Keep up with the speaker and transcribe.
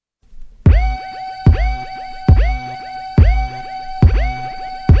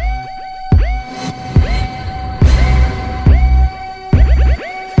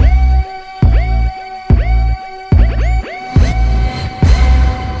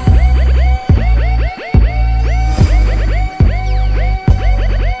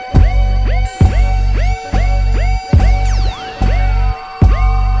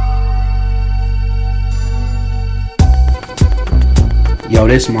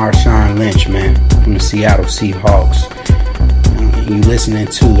this is Marshawn Lynch, man, from the Seattle Seahawks. You listening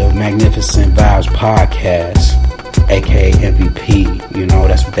to the Magnificent Vibes podcast, aka MVP. You know,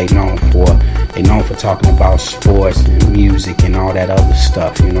 that's what they known for. They known for talking about sports and music and all that other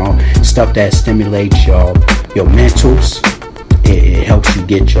stuff, you know. Stuff that stimulates your mentals. It helps you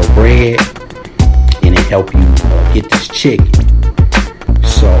get your bread. And it help you get this chicken.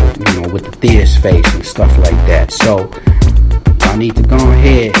 So, you know, with the Thea's face and stuff like that. So, I need to go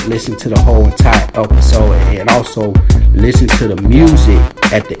ahead and listen to the whole entire episode and also listen to the music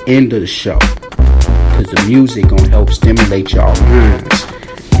at the end of the show, because the music gonna help stimulate y'all minds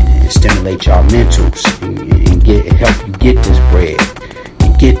and stimulate y'all mentals and help you get this bread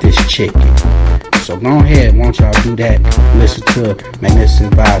and get this chicken. So go ahead, won't y'all do that? Listen to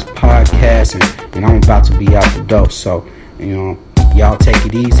Magnificent Vibes podcast, and I'm about to be out the door. So, you know, y'all take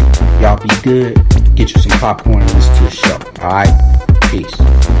it easy. Y'all be good. Get you some popcorn and listen to the show. Alright? Peace.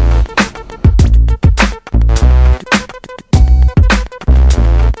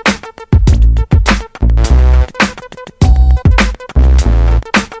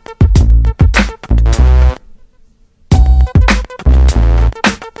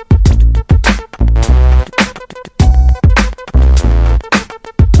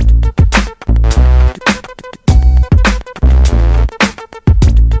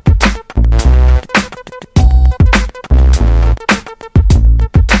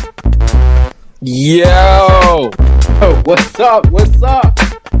 Yo, what's up? What's up?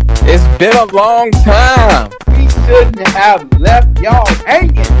 It's been a long time. We shouldn't have left y'all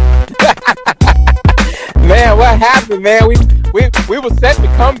hanging. Man, what happened, man? We were set to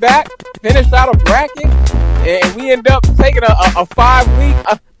come back, finish out a bracket, and we end up taking a 5-week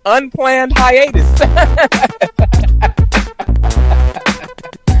unplanned hiatus.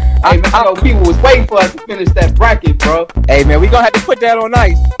 Hey, man, I know people was waiting for us to finish that bracket, bro. Hey, man, we gonna have to put that on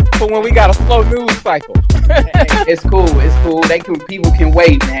ice for when we got a slow news cycle. It's cool. People can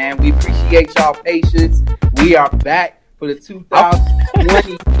wait, man. We appreciate y'all patience. We are back for the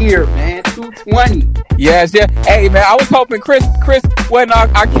 2020 year, man. 220. Yes, yeah. Hey, man, I was hoping Chris wasn't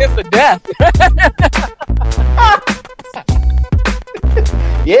our kiss of death.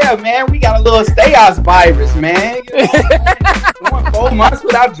 Yeah, man, we got a little stay-house virus, man. You know, going 4 months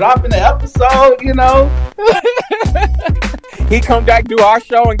without dropping an episode, you know. He come back, do our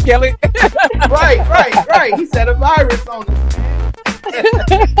show, and kill it. Right. He set a virus on us, man.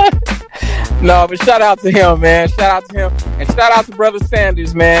 No, but shout out to him, man. Shout out to him. And shout out to Brother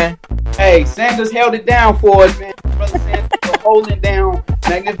Sanders, man. Hey, Sanders held it down for us, man. Brother Sanders was holding down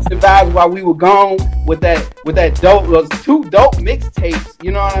Magnificent Vibes while we were gone with that dope, those 2 dope mixtapes.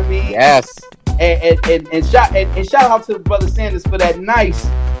 You know what I mean? Yes. And shout out to Brother Sanders for that nice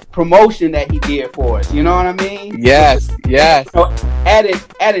promotion that he did for us. You know what I mean? Yes. So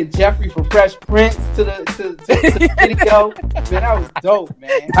added Jeffrey from Fresh Prince to the video. Man, that was dope,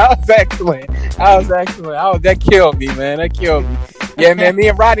 man. That was excellent. That killed me, man. That killed me. Yeah, man. Me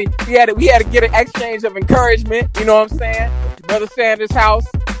and Rodney, we had to get an exchange of encouragement. You know what I'm saying? Brother Sanders' house.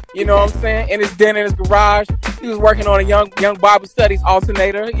 You know what I'm saying? In his den, in his garage. He was working on a young Bible studies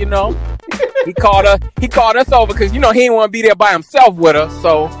alternator. You know, he called us over because, you know, he didn't want to be there by himself with us.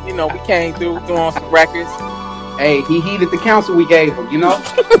 So, you know, we came through on some records. Hey, he heeded the counsel we gave him. You know.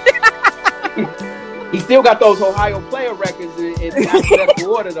 He still got those Ohio Player records in the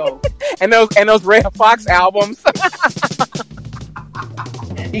order though. And those Red Fox albums.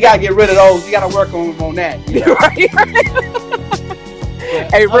 He gotta get rid of those. He gotta work on that. You know?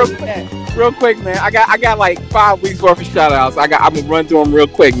 Hey, real quick, man. I got like 5 weeks worth of shout outs. I'm gonna run through them real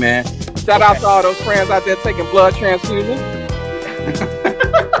quick, man. Shout out to all those friends out there taking blood transfusions.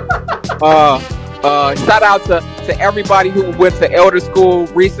 Shout out to everybody who went to elder school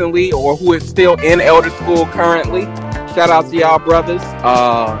recently or who is still in elder school currently. Shout out to y'all brothers.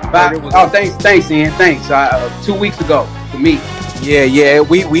 Thanks, Ian. Thanks. 2 weeks ago for me. Yeah.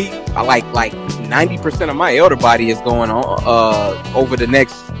 We like 90% of my elder body is going on over the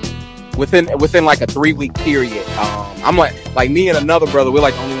next within like a 3-week period. I'm like me and another brother. We're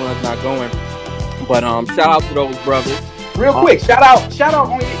like the only ones not going. But shout out to those brothers. Real quick, shout out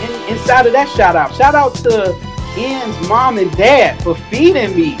on inside of that shout out to Ian's mom and dad for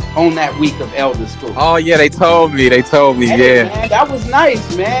feeding me on that week of elder school. Oh yeah, they told me. Hey, yeah, man, that was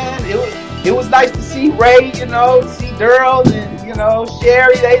nice, man. It was nice to see Ray, you know, see Daryl and, you know,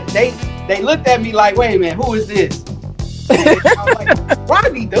 Sherry. They looked at me like, wait a minute, who is this? I was like,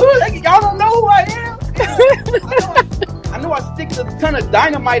 Rodney, dude, y'all don't know who I am? I know I stick a ton of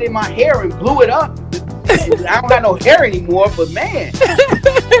dynamite in my hair and blew it up. I don't have no hair anymore, but man,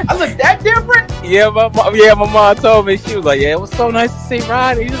 I look that different. my mom told me, she was like, yeah, it was so nice to see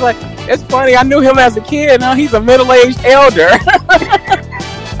Rodney. She was like, it's funny, I knew him as a kid, now he's a middle-aged elder.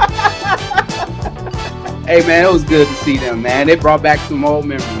 Hey man, it was good to see them, man. They brought back some old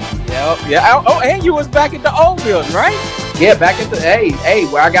memories. Yep. Yeah. Oh, and you was back at the old building, right? Yeah, back at the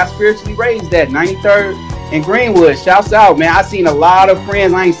where I got spiritually raised at 93rd and Greenwood. Shouts out, man. I seen a lot of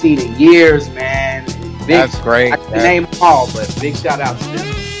friends I ain't seen in years, man. That's great. I can't name them all, but big shout out to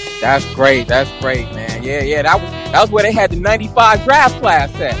them. That's great, man. Yeah. That was where they had the 95 draft class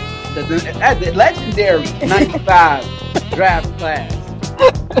at. The legendary 95 draft class.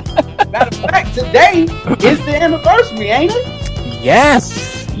 Matter of fact, today is the anniversary, ain't it?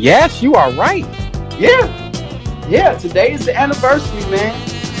 Yes, you are right. Yeah, today is the anniversary, man.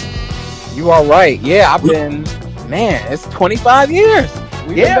 You are right. Yeah, it's 25 years.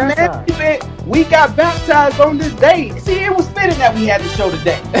 We got baptized on this day. See, it was fitting that we had the show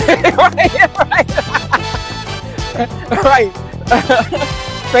today. Right.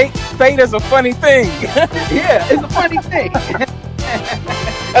 Fate is a funny thing. Yeah, it's a funny thing.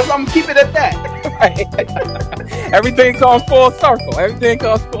 That's why I'm gonna keep it at that. Right. Everything comes full circle.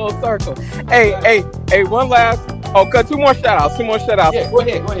 Hey, one last. Cut two more shout outs. Yeah, go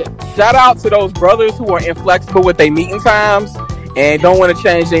ahead. Shout out to those brothers who are inflexible with their meeting times and don't want to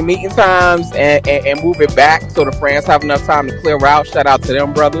change their meeting times and move it back so the friends have enough time to clear out. Shout out to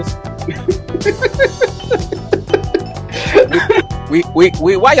them brothers. we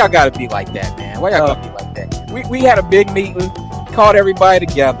why y'all gotta be like that, man? Why y'all gotta be like that? We had a big meeting, called everybody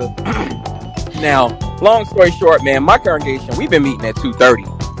together. Now, long story short, man, my congregation, we've been meeting at 2:30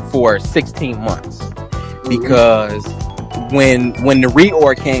 for 16 months because when the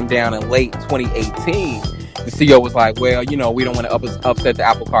reorg came down in late 2018, the CEO was like, well, we don't want to upset the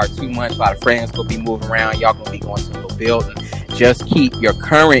apple cart too much. A lot of friends will be moving around. Y'all gonna be going to a new building. Just keep your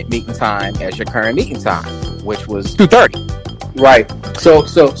current meeting time as your current meeting time, which was 2:30. Right. So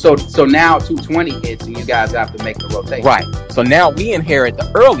now 2:20 hits and you guys have to make the rotation. Right. So now we inherit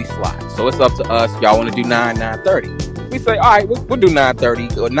the early slot. So it's up to us. Y'all want to do 9:30. We say, all right, we'll do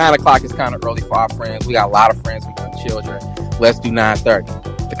 9:30. 9 o'clock is kind of early for our friends. We got a lot of friends. We got children. Let's do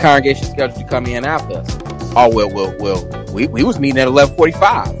 9:30. The congregation scheduled to come in after us. Oh, well, we was meeting at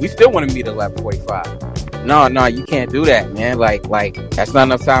 11:45. We still want to meet at 11:45. No, you can't do that, man. Like that's not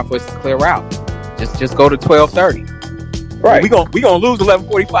enough time for us to clear out. Just go to 12:30. Right. We gonna lose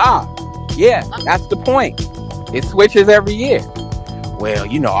 11:45. Yeah, that's the point. It switches every year. Well,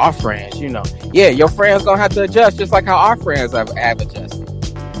 our friends, yeah, your friends gonna have to adjust just like how our friends have adjusted.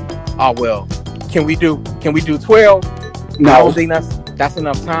 Oh well, can we do 12? No, I don't think that's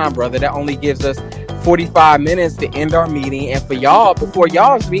enough time, brother. That only gives us 45 minutes to end our meeting and for y'all before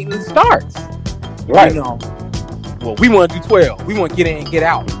y'all's meeting starts. Right. Well, we want to do 12. We want to get in and get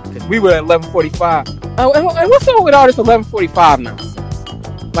out because we were at 11:45. And what's up with all this 11:45 nonsense?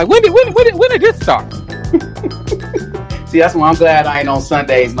 Like when did this start? See, that's why I'm glad I ain't on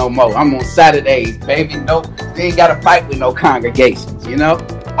Sundays no more. I'm on Saturdays, baby. No, they ain't got to fight with no congregations,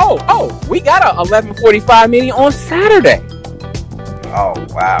 Oh, we got a 11:45 meeting on Saturday. Oh,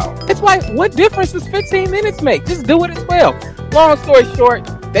 wow. It's like, what difference does 15 minutes make? Just do it at 12. Long story short,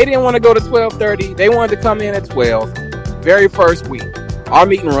 they didn't want to go to 12:30. They wanted to come in at 12. Very first week. Our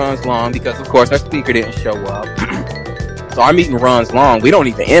meeting runs long because, of course, our speaker didn't show up. So our meeting runs long. We don't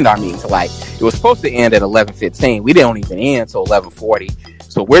even end our meeting till it was supposed to end at 11:15. We didn't even end until 11:40.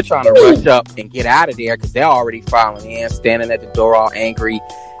 So we're trying to rush up and get out of there because they're already filing in, standing at the door all angry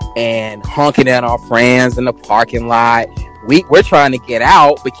and honking at our friends in the parking lot. We're trying to get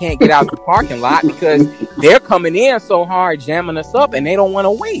out, but can't get out the parking lot because they're coming in so hard, jamming us up, and they don't want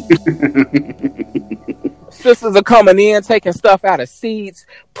to wait. Sisters are coming in, taking stuff out of seats,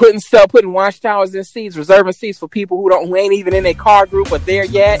 putting wash towels in seats, reserving seats for people who ain't even in their car group or there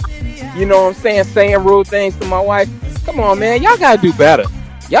yet. You know what I'm saying? Saying rude things to my wife. Come on, man. Y'all gotta do better.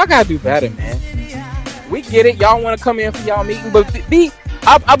 Man. We get it. Y'all want to come in for y'all meeting, but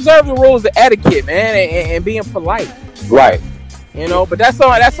observe the rules of etiquette, man, and being polite. Right. But that's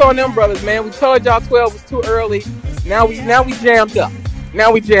on them brothers, man. We told y'all 12 was too early. Now we jammed up.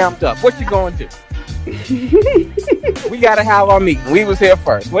 What you gonna do? We gotta have our meeting. We was here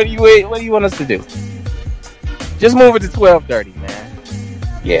first. What do you want us to do? Just move it to 12:30, man.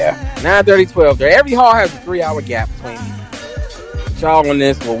 Yeah. 9:30, 12:30. Every hall has a 3-hour gap between you. Y'all on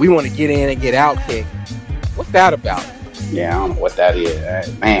this, well, we want to get in and get out kick. What's that about? Yeah, I don't know what that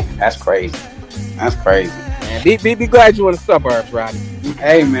is. Man, that's crazy. Man, be glad you in the suburbs, Rodney.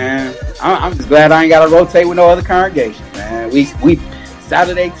 Hey, man, I'm just glad I ain't got to rotate with no other congregation, man. We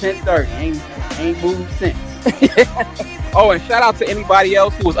Saturday 10:30 ain't moved since. Oh, and shout out to anybody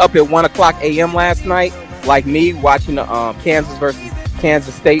else who was up at 1:00 a.m. last night, like me, watching the Kansas versus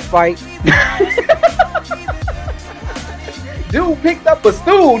Kansas State fight. Dude picked up a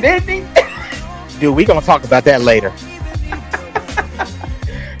stool, didn't he? Dude, we gonna talk about that later.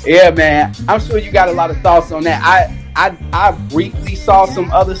 Yeah, man. I'm sure you got a lot of thoughts on that. I briefly saw some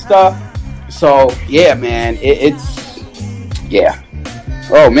other stuff. So yeah, man. It's yeah.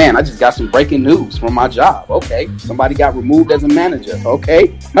 Oh man, I just got some breaking news from my job. Okay, somebody got removed as a manager.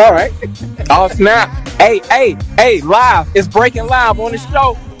 Okay, all right. Oh snap! Hey, live! It's breaking live on the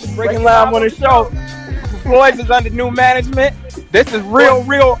show. It's breaking live on the show. Floyd's is under new management. This is real,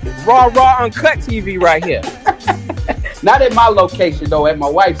 raw, uncut TV right here. Not at my location though, at my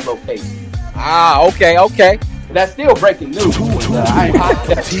wife's location. Ah, okay. That's still breaking news. I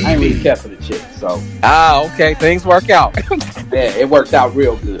ain't really care for the chick, so. Ah, okay. Things work out. Yeah, it worked out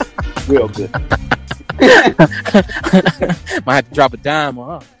real good. Real good. Might have to drop a dime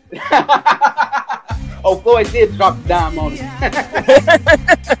on her. Oh, Floyd did drop a dime on it.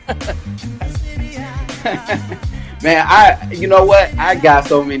 Man, you know what? I got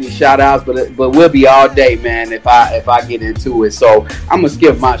so many shout outs, but we'll be all day, man, if I get into it. So I'm gonna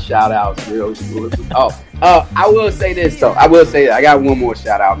skip my shout outs real. I will say this though. I got one more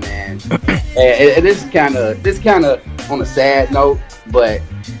shout out, man. And this kind of on a sad note, but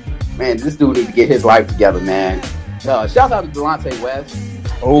man, this dude needs to get his life together, man. Shout out to Delonte West.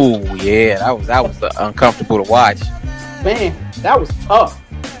 Oh yeah, that was uncomfortable to watch. Man, that was tough.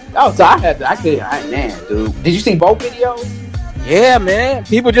 Man, dude. Did you see both videos? Yeah, man.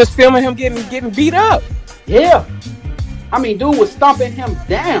 People just filming him getting beat up. Yeah. I mean, dude was stomping him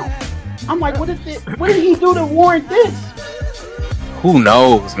down. I'm like, what did he do to warrant this? Who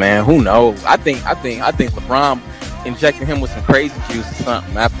knows, man? Who knows? I think LeBron injected him with some crazy juice or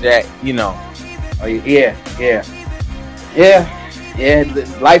something after that, you know. Oh yeah.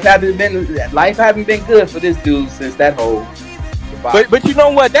 Life haven't been good for this dude since that whole. But you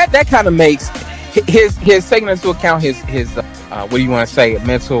know what? That kind of makes his taking into account his what do you want to say,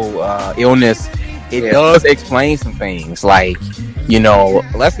 mental illness. It does explain some things, like, you know,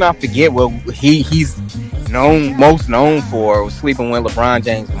 let's not forget what he's most known for was sleeping with LeBron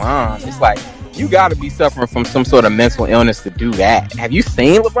James' mom. It's like, you got to be suffering from some sort of mental illness to do that. Have you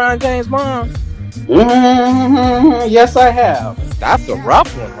seen LeBron James' mom? Yes, I have. That's a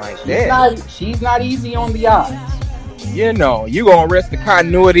rough one right there. She's not easy on the eyes. You know, you gonna risk the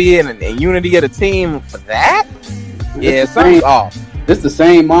continuity and unity of the team for that? Yeah, something's off. This is the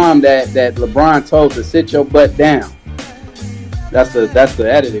same mom that LeBron told to sit your butt down. That's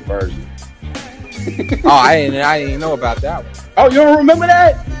the edited version. Oh, I didn't know about that one. Oh, you don't remember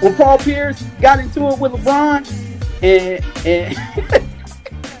that? When Paul Pierce got into it with LeBron and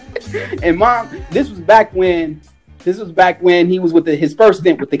and mom, this was back when he was with his first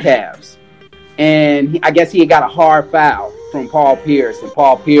stint with the Cavs. And I guess he had got a hard foul from Paul Pierce, and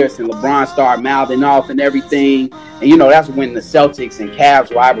LeBron started mouthing off and everything. And you know, that's when the Celtics and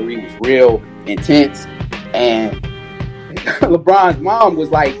Cavs rivalry was real intense. And LeBron's mom was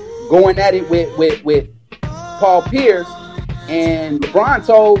like going at it with Paul Pierce, and LeBron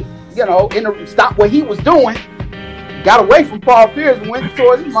told, you know, stop what he was doing, got away from Paul Pierce and went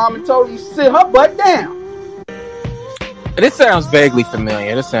towards his mom and told him to sit her butt down. This sounds vaguely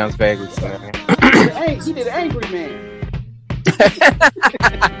familiar. He did an angry man.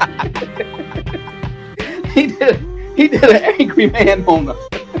 he did an angry man on her.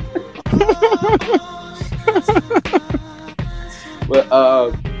 But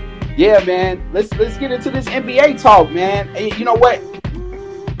yeah, man. Let's get into this NBA talk, man. And you know what?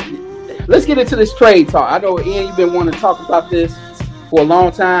 Let's get into this trade talk. I know, Ian, you've been wanting to talk about this for a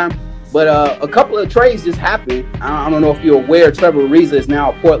long time. But a couple of trades just happened. I don't know if you're aware, Trevor Ariza is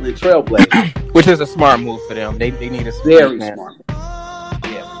now a Portland Trailblazer. Which is a smart move for them. They need a very smart.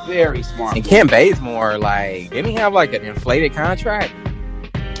 Yeah, very smart. And Ken Bazemore, like, didn't he have like an inflated contract?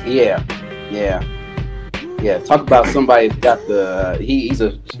 Yeah. Talk about somebody that got he's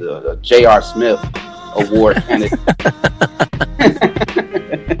a J.R. Smith award candidate.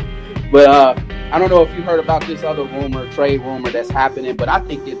 But I don't know if you heard about this other trade rumor that's happening, but I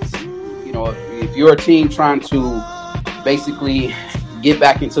think it's, you know, if you're a team trying to basically get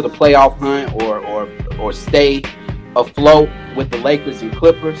back into the playoff hunt or stay afloat with the Lakers and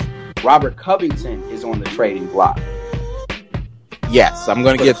Clippers, Robert Covington is on the trading block. Yes, I'm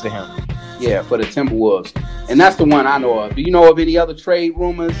going to get to him. Yeah, for the Timberwolves. And that's the one I know of. Do you know of any other trade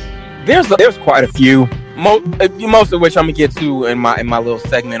rumors? There's quite a few. Most of which I'm gonna get to in my little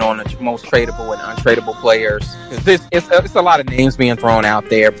segment on the most tradable and untradeable players. It's a lot of names being thrown out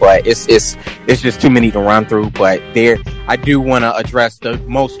there, but it's just too many to run through. But I do want to address the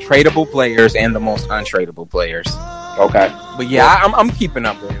most tradable players and the most untradeable players. Okay. But yeah, I'm keeping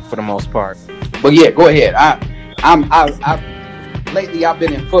up with it for the most part. But yeah, go ahead. Lately I've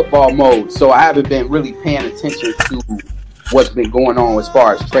been in football mode, so I haven't been really paying attention to what's been going on as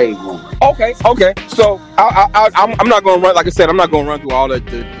far as trade rumors. Okay. So I'm not going to run. Like I said, I'm not going to run through all the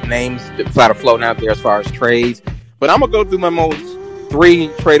names that are floating out there as far as trades. But I'm gonna go through my most 3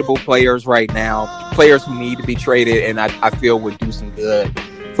 tradable players right now. Players who need to be traded, and I feel would do some good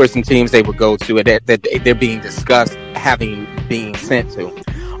for some teams they would go to, and that they're being discussed being sent to.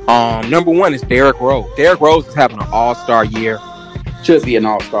 Number 1 is Derrick Rose. Derrick Rose is having an all-star year. Should be an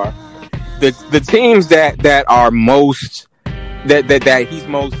all-star. The teams that are most that he's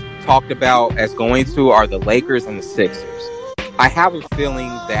most talked about as going to are the Lakers and the Sixers. I have a feeling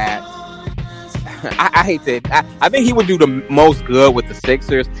that I hate that. I think he would do the most good with the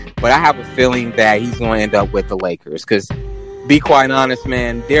Sixers, but I have a feeling that he's going to end up with the Lakers because, be quite honest,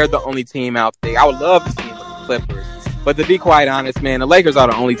 man, they're the only team out there. I would love to see him with the Clippers, but to be quite honest, man, the Lakers are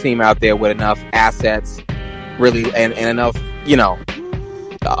the only team out there with enough assets, really, and enough,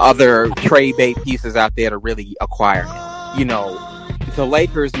 other trade bait pieces out there to really acquire him. The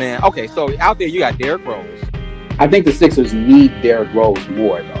Lakers, man. Okay, so out there you got Derrick Rose. I think the Sixers need Derrick Rose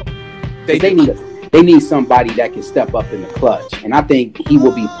more though. They need somebody that can step up in the clutch, and I think he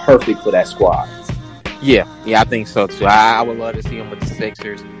will be perfect for that squad. Yeah, I think so too. I would love to see him with the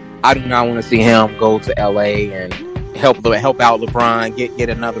Sixers. I do not want to see him go to LA and help out LeBron get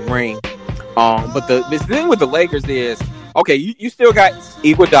another ring. But the thing with the Lakers is, okay, you still got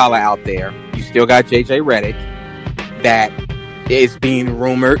Iguodala out there. You still got JJ Redick that is being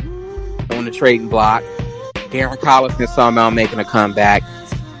rumored on the trading block. Darren Collison is somehow making a comeback.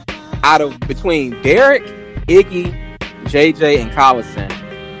 Between Derrick, Iggy, JJ, and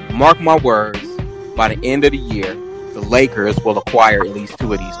Collison, mark my words, by the end of the year, the Lakers will acquire at least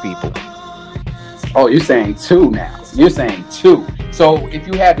 2 of these people. Oh, you're saying 2 now. You're saying 2. So if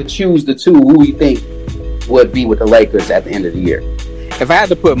you had to choose the 2, who you think would be with the Lakers at the end of the year? If I had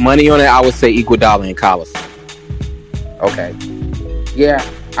to put money on it, I would say Iguodala and Collison. Okay. Yeah,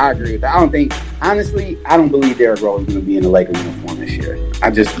 I agree with that. I don't believe Derrick Rose is going to be in the Lakers uniform this year. I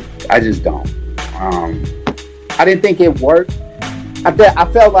just don't. I didn't think it worked. I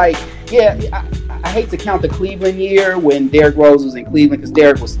felt like, I hate to count the Cleveland year when Derrick Rose was in Cleveland because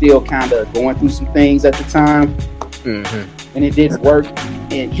Derrick was still kind of going through some things at the time. Mm-hmm. And it didn't work.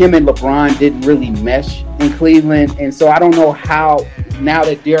 And him and LeBron didn't really mesh in Cleveland. And so I don't know how, now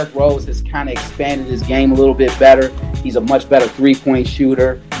that Derrick Rose has kind of expanded his game a little bit better, he's a much better 3-point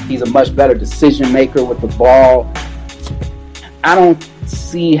shooter. He's a much better decision maker with the ball. I don't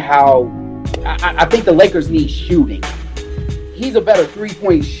see how. I think the Lakers need shooting. He's a better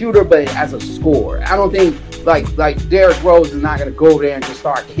 3-point shooter, but as a scorer, I don't think like Derrick Rose is not going to go there and just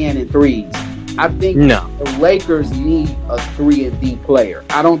start canning threes. I think the Lakers need a 3-and-D player.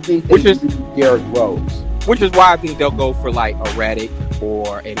 I don't think they need Derrick Rose. Which is why I think they'll go for like a Redick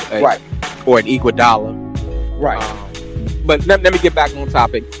or an Iguodala. Right. But let me get back on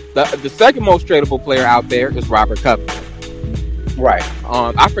topic. The second most tradable player out there is Robert Covington. Right.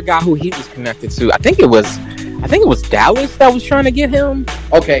 I forgot who he was connected to. I think it was Dallas that was trying to get him.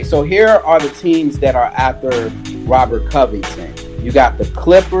 Okay, so here are the teams that are after Robert Covington. You got the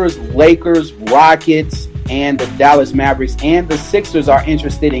Clippers, Lakers, Rockets, and the Dallas Mavericks, and the Sixers are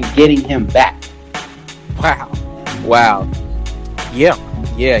interested in getting him back. Wow. Yeah.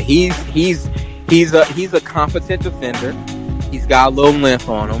 He's a competent defender. He's got a little length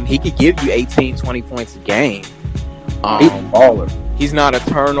on him. He could give you 18, 20 points a game. He's a baller. He's not a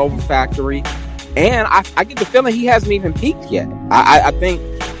turnover factory. And I get the feeling he hasn't even peaked yet. I think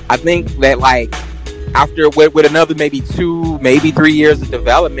that like after with another maybe 2, maybe 3 years of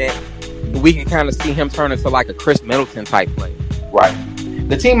development, we can kind of see him turn into like a Chris Middleton type player. Right.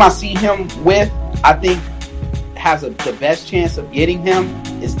 The team I see him with, I think, has the best chance of getting him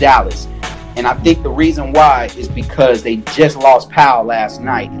is Dallas. And I think the reason why is because they just lost Powell last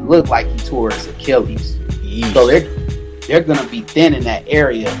night. It looked like he tore his Achilles. Yeesh. So they're going to be thin in that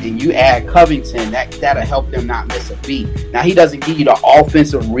area. And you add Covington, that'll help them not miss a beat. Now, he doesn't give you the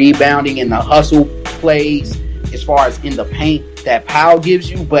offensive rebounding and the hustle plays as far as in the paint that Powell gives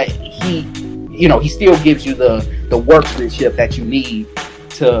you, but he still gives you the workmanship that you need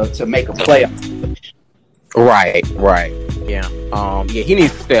to make a play. Right. Yeah. He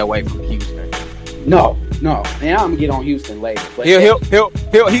needs to stay away from Houston. No, No, man, I'm gonna get on Houston later. But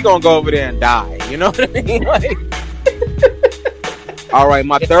he gonna go over there and die. You know what I mean? Like, all right,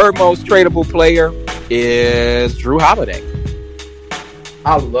 my third most tradable player is Drew Holiday.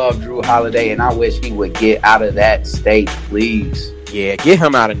 I love Drew Holiday, and I wish he would get out of that state, please. Yeah, get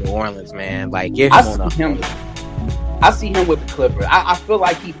him out of New Orleans, man. Like, get him I see him with the Clippers. I feel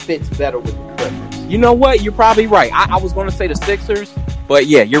like he fits better with the Clippers. You know what? You're probably right. I was going to say the Sixers, but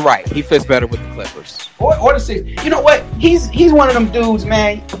yeah, you're right. He fits better with the Clippers. Or the Sixers. You know what? He's one of them dudes,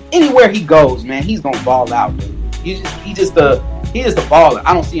 man. Anywhere he goes, man, he's gonna ball out, dude. He is the baller.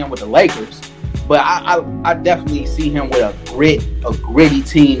 I don't see him with the Lakers, but I definitely see him with a gritty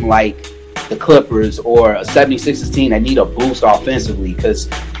team like the Clippers or a 76ers team that need a boost offensively, because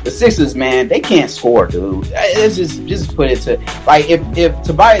the Sixers, man, they can't score, dude. It's just put it to, like, if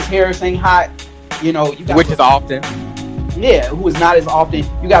Tobias Harris ain't hot, you know, you got, which is often, yeah, who is not as often.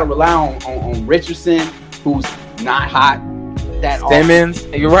 You got to rely on Richardson, who's not hot that Simmons,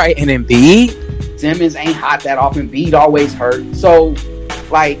 often. You're right, and Embiid. Simmons ain't hot that often. Embiid always hurt. So,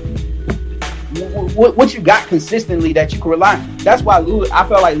 like, what you got consistently that you can rely on. That's why I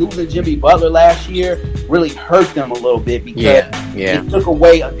felt like losing Jimmy Butler last year really hurt them a little bit, because it took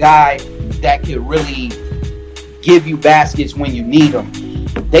away a guy that could really give you baskets when you need them.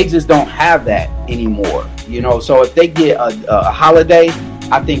 They just don't have that anymore, you know. So if they get a Holiday,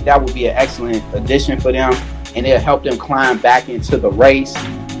 I think that would be an excellent addition for them, and it'll help them climb back into the race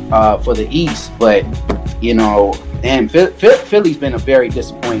for the East. But, you know, and Philly's been a very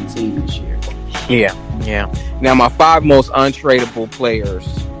disappointing team this year. Yeah. Now, my 5 most untradeable players.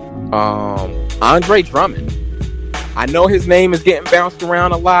 Andre Drummond. I know his name is getting bounced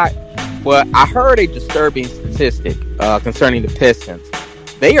around a lot, but I heard a disturbing statistic concerning the Pistons.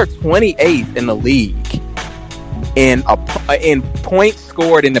 They are 28th in the league in points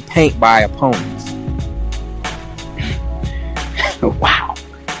scored in the paint by opponents. Wow.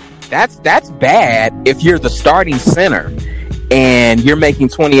 That's bad if you're the starting center and you're making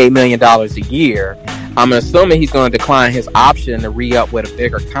 $28 million a year. I'm assuming he's going to decline his option to re-up with a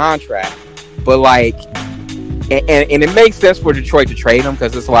bigger contract. But, like, and it makes sense for Detroit to trade him,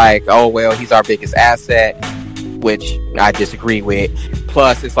 because it's like, oh, well, he's our biggest asset, which I disagree with.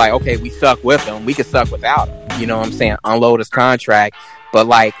 Plus, it's like, okay, we suck with him. We could suck without him. You know what I'm saying? Unload his contract. But,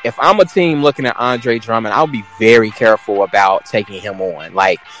 like, if I'm a team looking at Andre Drummond, I'll be very careful about taking him on.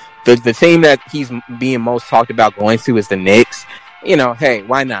 Like, the team that he's being most talked about going to is the Knicks. You know, hey,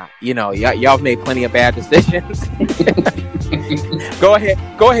 why not? You know, y'all have made plenty of bad decisions. Go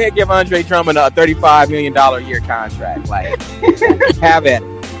ahead, give Andre Drummond a $35 million a year contract. Like, have it,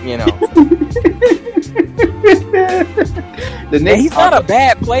 you know. He's not a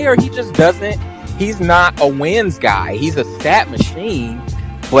bad player. He just he's not a wins guy. He's a stat machine,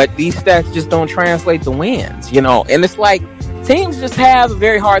 but these stats just don't translate to wins, you know. And it's like, teams just have a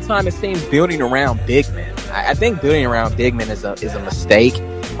very hard time, it seems, building around big men. I think building around big men is a mistake.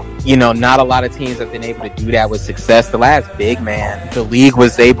 You know, not a lot of teams have been able to do that with success. The last big man the league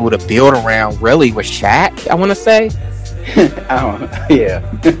was able to build around really was Shaq, I want to say. Yeah.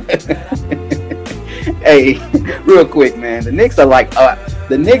 Hey, real quick, man. The Knicks are like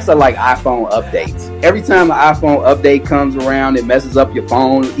iPhone updates. Every time an iPhone update comes around, it messes up your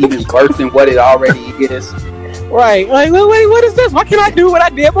phone even worse than what it already is. Right. Like, wait, what is this? Why can't I do what I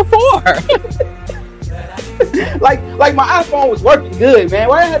did before? like my iPhone was working good, man.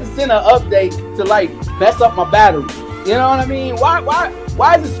 Why I had to send an update to, like, mess up my battery? You know what I mean?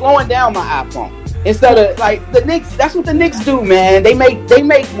 Why is it slowing down my iPhone? Instead of, like, the Knicks, that's what the Knicks do, man. They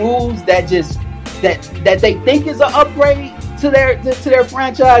make moves that just that they think is an upgrade to their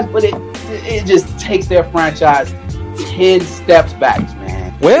franchise, but it just takes their franchise 10 steps back,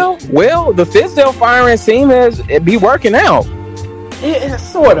 man. Well, the Fizdale firing seems to be working out. Yeah,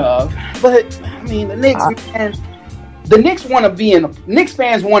 sort of. But I mean, the Knicks, man, Knicks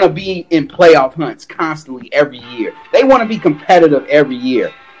fans want to be in playoff hunts constantly every year. They want to be competitive every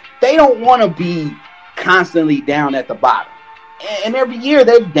year. They don't want to be constantly down at the bottom. And every year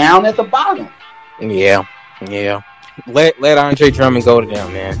they're down at the bottom. Yeah. Let Andre Drummond go to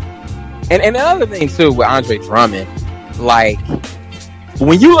them, man. And the other thing too with Andre Drummond, like,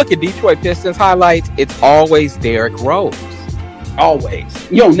 when you look at Detroit Pistons highlights, it's always Derrick Rose.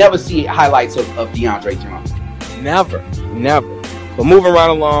 Always. You don't never see highlights of DeAndre Drummond. Never. But moving right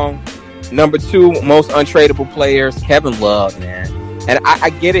along, number 2 most untradeable players, Kevin Love, man. And I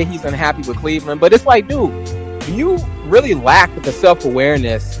get it, he's unhappy with Cleveland, but it's like, dude, you really lack the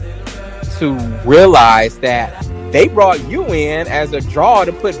self-awareness to realize that they brought you in as a draw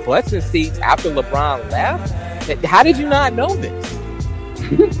to put butts in seats after LeBron left. How did you not know this?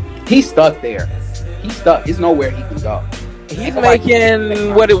 He's stuck there. He's stuck. There's nowhere he can go. He's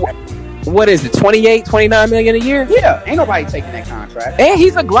making what is it, 28, 29 million a year? Yeah, ain't nobody taking that contract. And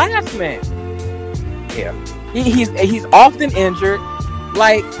he's a glass man. Yeah, he's often injured.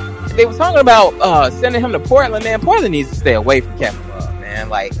 Like, they were talking about sending him to Portland. Man, Portland needs to stay away from Kevin Love, man.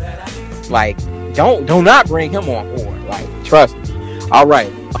 Like do not bring him on board. Like, trust me. All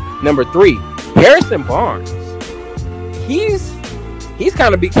right, number 3, Harrison Barnes. He's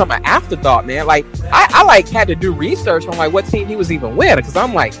kind of become an afterthought, man. Like, I like had to do research on like what team he was even with, because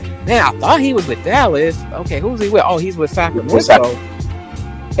I'm like, man, I thought he was with Dallas. Okay, who's he with? Oh, he's with Sacramento.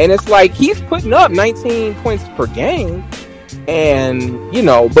 And it's like he's putting up 19 points per game, and you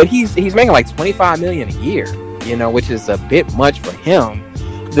know, but he's making like 25 million a year, you know, which is a bit much for him.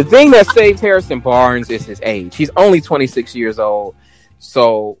 The thing that saves Harrison Barnes is his age. He's only 26 years old,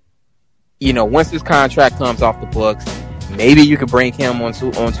 so you know, once his contract comes off the books, maybe you could bring him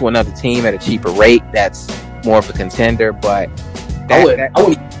onto another team at a cheaper rate that's more of a contender. But I wouldn't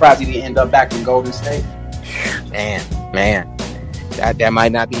be surprised if he end up back in Golden State. Man, that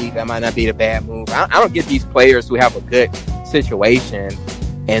might not be the bad move. I don't get these players who have a good situation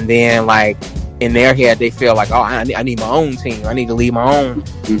and then like in their head they feel like, oh, I need my own team. I need to leave my own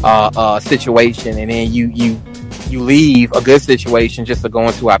situation, and then you leave a good situation just to go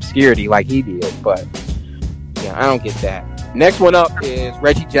into obscurity like he did. But yeah, I don't get that. Next one up is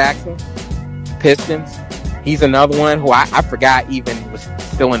Reggie Jackson, Pistons. He's another one who I forgot even was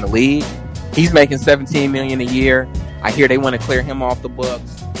still in the league. He's making $17 million a year. I hear they want to clear him off the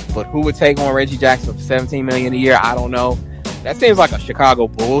books, but who would take on Reggie Jackson for $17 million a year? I don't know. That seems like a Chicago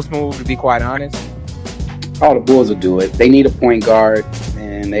Bulls move, to be quite honest. Oh, the Bulls will do it. They need a point guard,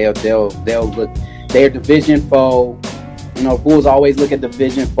 and they'll look. They're division foe. You know, Bulls always look at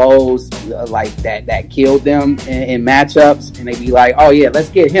division foes like that killed them in matchups, and they be like, oh yeah, let's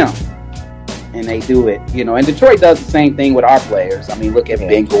get him. And they do it, you know. And Detroit does the same thing with our players. I mean, look at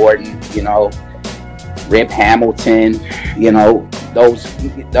Ben Gordon, you know, Rip Hamilton, you know, those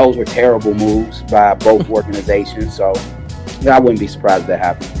were terrible moves by both organizations. So I wouldn't be surprised if that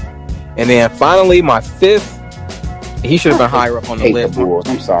happened. And then finally, my fifth, he should have been higher up on the list. The Bulls.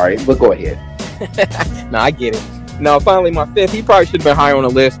 I'm sorry, but go ahead. No, I get it. No, finally, my fifth, he probably should have been higher on the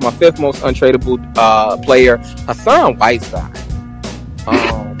list. My fifth most untradeable player, Hassan Whiteside.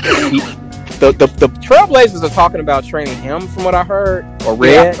 The Trailblazers are talking about trading him, from what I heard or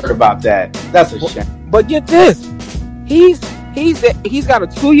read. Yeah, I heard about that. That's a shame. But get this, he's got a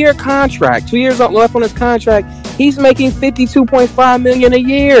 2-year contract, 2 years left on his contract. He's making $52.5 million a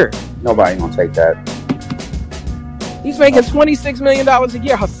year. Nobody gonna take that. He's making $26 million a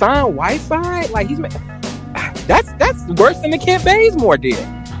year. Hassan Whiteside, like that's worse than the Kent Bazemore deal.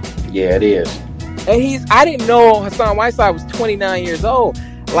 Yeah, it is. And I didn't know Hassan Whiteside was 29 years old.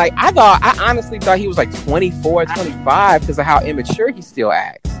 Like, I honestly thought he was like 24, 25 because of how immature he still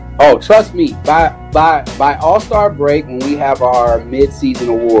acts. Oh, trust me, by All-Star break, when we have our mid-season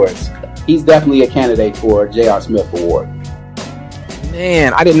awards, he's definitely a candidate for a J.R. Smith Award.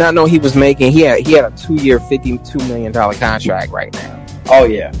 Man, I did not know he was making. He had a 2-year, $52 million contract right now. Oh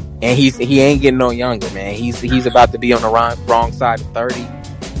yeah, and he ain't getting no younger, man. He's about to be on the wrong side of 30.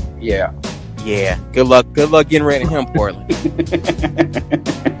 Yeah. Yeah. Good luck getting rid of him, Portland.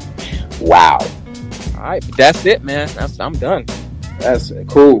 Wow. All right, but that's it, man. I'm done. That's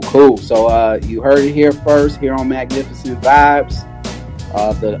cool. So you heard it here first, here on Magnificent Vibes.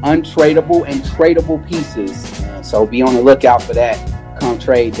 The untradeable and tradable pieces. So be on the lookout for that come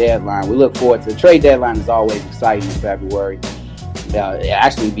trade deadline. We look forward to the trade deadline. Is always exciting in February. It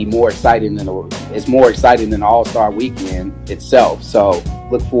actually be more exciting than the All-Star Weekend itself. So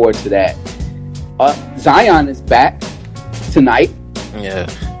look forward to that. Zion is back tonight. Yeah.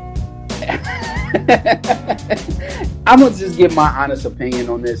 I'm gonna just give my honest opinion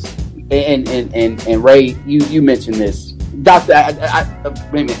on this. And Ray, you mentioned this. Doctor,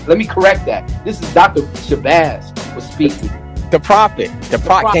 wait a minute. Let me correct that. This is Dr. Shabazz was speaking. The prophet.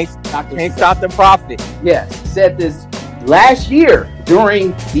 Can't stop the prophet. Yes, said this last year during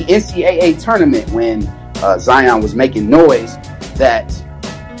the NCAA tournament when Zion was making noise that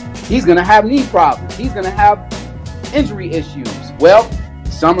he's going to have knee problems. He's going to have injury issues. Well,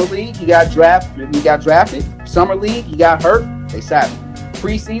 Summer League, he got drafted. Summer League, he got hurt. They sat him.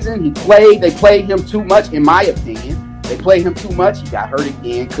 Preseason, they played him too much, in my opinion. They played him too much. He got hurt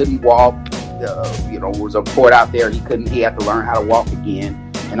again, couldn't walk. Was a report out there he had to learn how to walk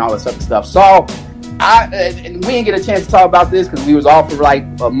again and all this other stuff. So and we didn't get a chance to talk about this because we was off for like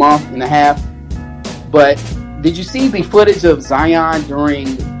a month and a half. But did you see the footage of Zion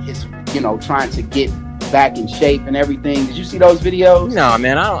during his, trying to get back in shape and everything? Did you see those videos? No,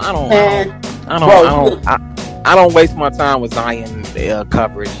 man, I don't. I don't waste my time with Zion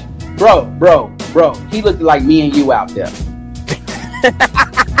coverage. Bro, he looked like me and you out there.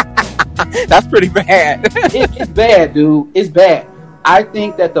 That's pretty bad. It's bad, dude. It's bad. I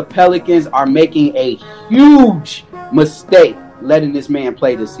think that the Pelicans are making a huge mistake letting this man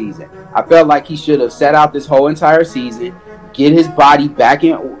play this season. I felt like he should have sat out this whole entire season, get his body back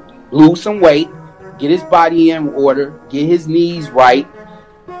in, lose some weight, get his body in order, get his knees right.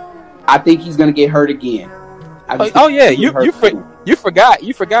 I think he's going to get hurt again. You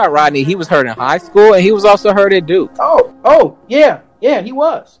forgot, Rodney. He was hurt in high school, and he was also hurt at Duke. Yeah, he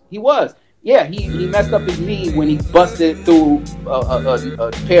was. Yeah, he messed up his knee when he busted through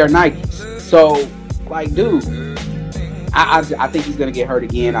a pair of Nikes. So, like, dude, I think he's going to get hurt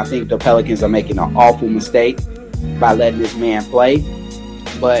again. I think the Pelicans are making an awful mistake by letting this man play.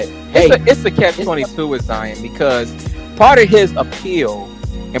 But, hey. It's a catch-22 with Zion, because part of his appeal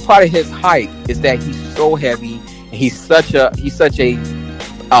and part of his hype is that he's so heavy and he's such a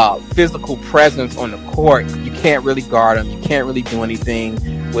physical presence on the court. You can't really guard him. You can't really do anything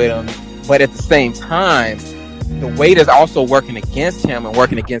with him. But at the same time, the weight is also working against him and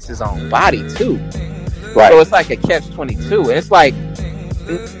working against his own body too. Right. So it's like a catch-22. And it's like,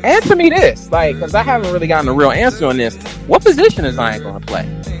 answer me this, like, because I haven't really gotten a real answer on this. What position is Zion going to play?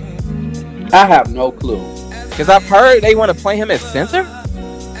 I have no clue. Because I've heard they want to play him as center.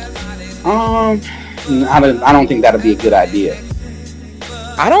 I don't think that'll be a good idea.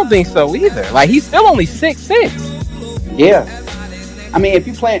 I don't think so either. Like, he's still only 6'6". Yeah. I mean, if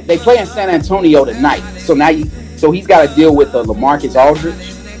they play in San Antonio tonight, so he's got to deal with the LaMarcus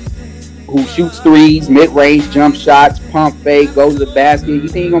Aldridge, who shoots threes, mid-range jump shots, pump fake, goes to the basket. You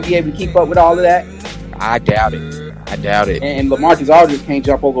think he's gonna be able to keep up with all of that? I doubt it. And LaMarcus Aldridge can't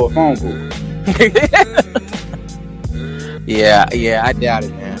jump over a phone booth. Yeah, I doubt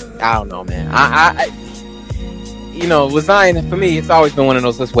it, man. I don't know, man. I with Zion, for me, it's always been one of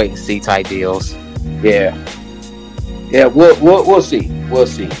those let's wait and see type deals. Yeah, we'll see.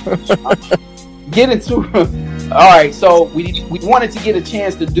 Get into all right. So we wanted to get a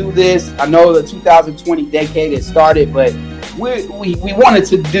chance to do this. I know the 2020 decade has started, but we wanted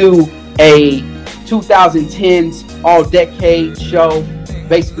to do a 2010s all decade show.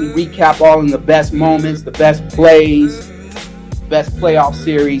 Basically, recap all in the best moments, the best plays, best playoff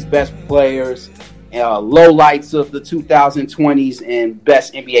series, best players, lowlights of the 2020s, and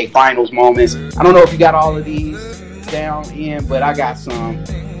best NBA Finals moments. I don't know if you got all of these down in, but I got some.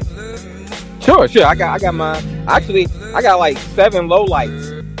 Sure. I got mine. Actually, I got like 7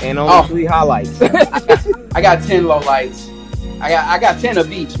 lowlights and only 3 highlights. I got 10 lowlights. I got 10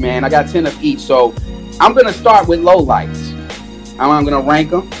 of each, man. I got 10 of each. So I'm gonna start with lowlights. I'm gonna rank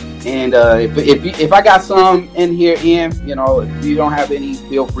them, and if I got some in here, if you don't have any,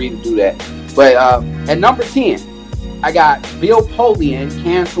 feel free to do that. But at number 10, I got Bill Polian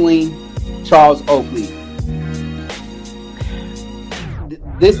canceling Charles Oakley.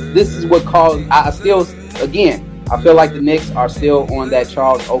 This is what caused. I feel like the Knicks are still on that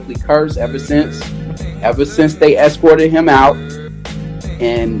Charles Oakley curse ever since they escorted him out,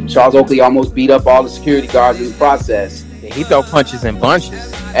 and Charles Oakley almost beat up all the security guards in the process. He throw punches in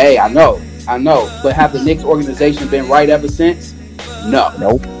bunches. Hey, I know. But have the Knicks organization been right ever since? No.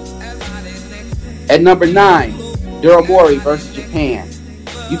 Nope. At number 9, Daryl Morey versus Japan.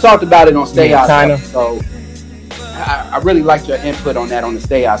 You talked about it on Stay House episode. I really liked your input on that on the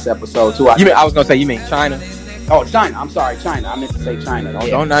Stay House episode too. I was gonna say, you mean China? Oh, China. I'm sorry, China. I meant to say China.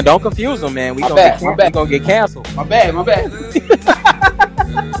 Don't confuse them, man. We gonna get canceled. My bad.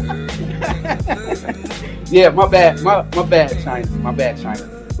 Yeah, my bad, China. My bad, China.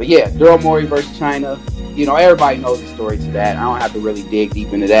 But yeah, Daryl Morey versus China. Everybody knows the story to that. I don't have to really dig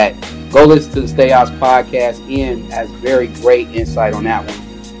deep into that. Go listen to the Stay House podcast. Ian has very great insight on that one.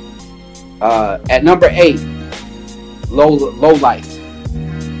 At number 8, low light,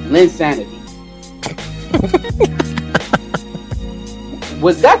 Linsanity.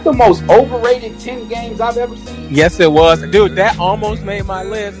 Was that the most overrated 10 games I've ever seen? Yes, it was. Dude, that almost made my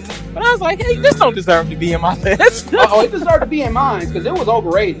list. But I was like, hey, this don't deserve to be in my list. It deserved to be in mine because it was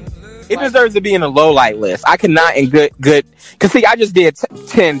overrated. It deserves to be in a low light list. I cannot in good. Because, see, I just did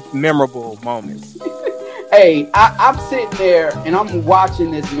 10 memorable moments. Hey, I'm sitting there and I'm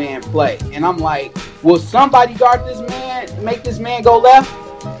watching this man play. And I'm like, will somebody guard this man, make this man go left?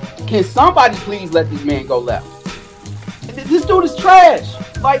 Can somebody please let this man go left? This dude is trash.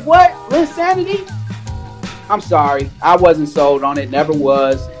 Like, what? Linsanity? I'm sorry. I wasn't sold on it. Never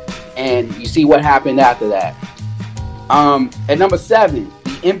was. And you see what happened after that. At number 7, the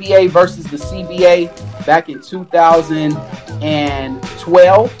NBA versus the CBA back in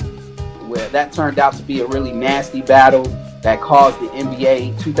 2012. where that turned out to be a really nasty battle that caused the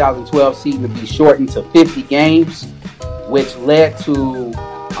NBA 2012 season to be shortened to 50 games, which led to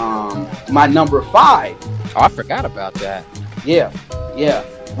my number 5. Oh, I forgot about that. Yeah.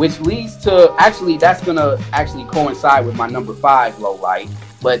 Which leads to, actually, that's going to actually coincide with my number 5 low light.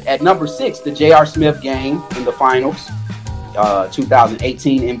 But at number 6, the J.R. Smith game in the finals,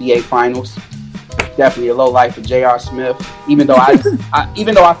 2018 NBA Finals. Definitely a low light for J.R. Smith. Even though I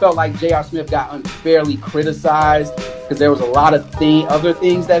felt like J.R. Smith got unfairly criticized because there was a lot of other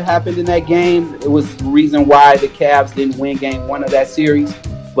things that happened in that game. It was the reason why the Cavs didn't win Game 1 of that series.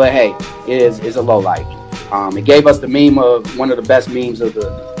 But hey, it is a low light. It gave us the meme of one of the best memes of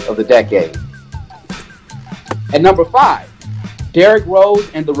the decade. At number 5, Derrick Rose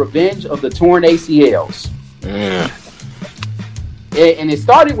and the Revenge of the Torn ACLs. And it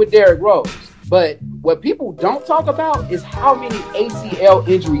started with Derrick Rose. But what people don't talk about is how many ACL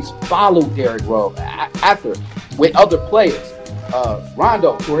injuries followed Derrick Rose after with other players.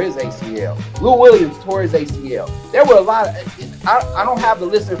 Rondo tore his ACL. Lou Williams tore his ACL. There were a lot of... I don't have the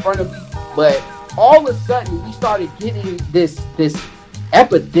list in front of me, but all of a sudden we started getting this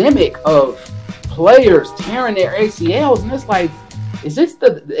epidemic of players tearing their ACLs, and it's like, is this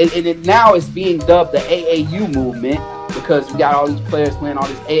now it's being dubbed the AAU movement because we got all these players playing all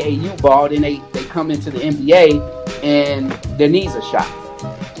this AAU ball, then they come into the NBA and their knees are shot.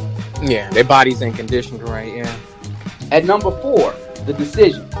 Yeah, their body's ain't conditioned right, yeah. At number 4, the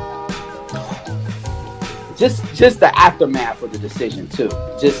decision. Just the aftermath of the decision too.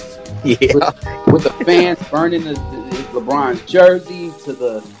 Just with the fans burning the LeBron's jersey, to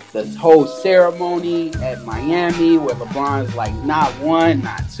the whole ceremony at Miami where LeBron's like not 1,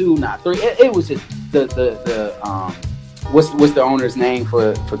 not 2, not 3. It was just the what's the owner's name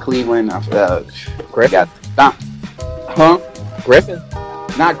for Cleveland? Griffin. Griffin?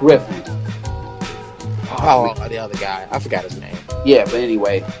 Not Griffin. Oh, the other guy. I forgot his name. Yeah, but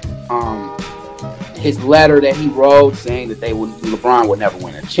anyway, his letter that he wrote saying that LeBron would never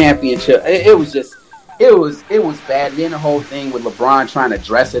win a championship. It was bad. Then the whole thing with LeBron trying to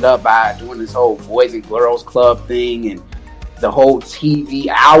dress it up by doing this whole Boys and Girls Club thing and the whole TV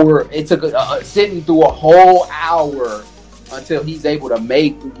hour. It took sitting through a whole hour until he's able to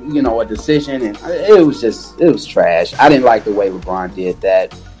make, a decision. And it was trash. I didn't like the way LeBron did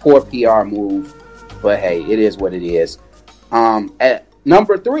that. Poor PR move. But hey, it is what it is. At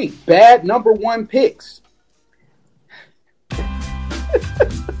number 3, bad number 1 picks.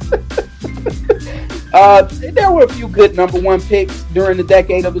 There were a few good number 1 picks during the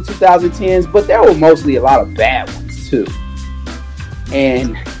decade of the 2010s, but there were mostly a lot of bad ones too.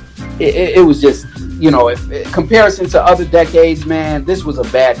 And it was just, in comparison to other decades, man, this was a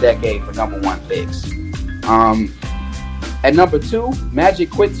bad decade for number 1 picks. At number 2, Magic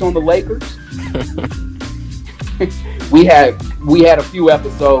quits on the Lakers. we had a few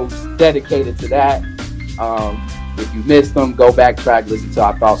episodes dedicated to that. If you missed them, go backtrack, listen to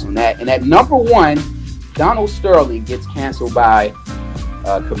our thoughts on that. And at number 1, Donald Sterling gets canceled by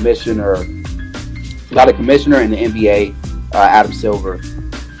commissioner in the NBA, Adam Silver.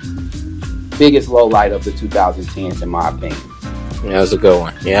 Biggest low light of the 2010s, in my opinion. Yeah, that was a good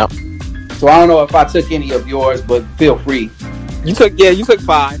one. Yeah. So I don't know if I took any of yours, but feel free. You took 5.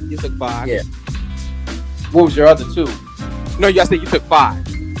 You took 5. Yeah. What was your other 2? No, I said you took 5.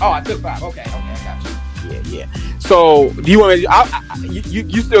 Oh, I took 5. Okay, I got you. Yeah. So, do you want me to...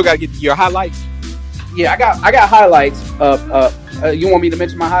 You still got to get your highlights? Yeah, I got highlights. You want me to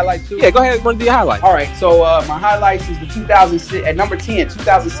mention my highlights too? Yeah, go ahead and run the highlights. All right, so my highlights is the 2006 at number 10,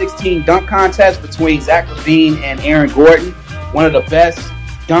 2016 dunk contest between Zach LaVine and Aaron Gordon. One of the best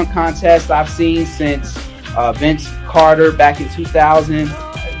dunk contests I've seen since Vince Carter back in 2000.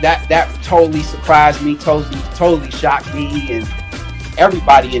 That totally surprised me, totally shocked me and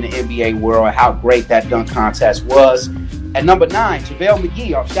everybody in the NBA world how great that dunk contest was. At number 9, JaVale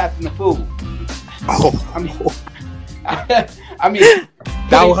McGee off Shaqtin' a Fool. Oh, I mean,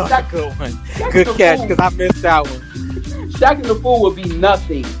 that was a good one. Good catch, because I missed that one. Shaqtin' a Fool would be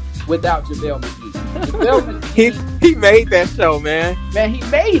nothing without JaVale McGee. He made that show, man. Man, he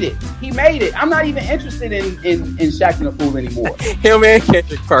made it. I'm not even interested in Shaqtin' a Fool anymore. Him and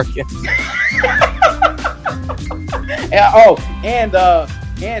Kendrick Perkins. and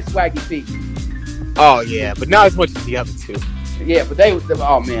Swaggy P. Oh yeah, but not as much as the other 2. Yeah, but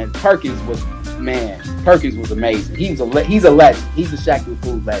Perkins was amazing. He's a legend. He's a Shaqtin' a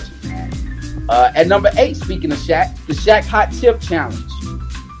Fool legend, man. At number 8, speaking of Shaq, the Shaq Hot Tip Challenge.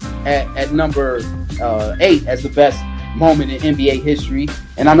 At number 8 as the best moment in NBA history.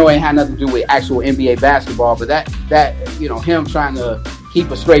 And I know it had nothing to do with actual NBA basketball, but that him trying to keep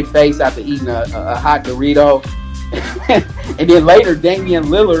a straight face after eating a hot Dorito. And then later, Damian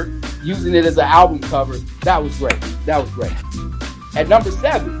Lillard using it as an album cover. That was great. At number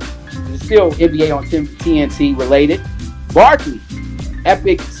 7, it's still NBA on TNT related. Barkley,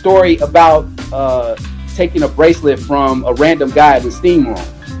 epic story about taking a bracelet from a random guy at the steam room.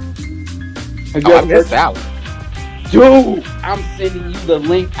 I missed that one. Dude, I'm sending you the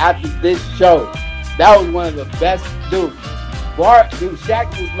link after this show. That was one of the best. Dude, Shaq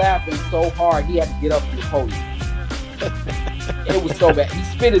was laughing so hard he had to get up from the podium. It was so bad. He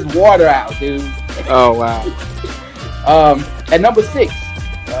spit his water out, dude. Oh, wow. At number 6,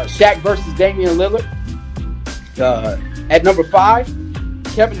 Shaq versus Damian Lillard. At number 5,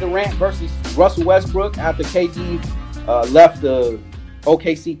 Kevin Durant versus Russell Westbrook after KD left the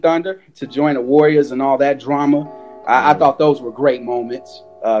OKC Thunder to join the Warriors and all that drama. I thought those were great moments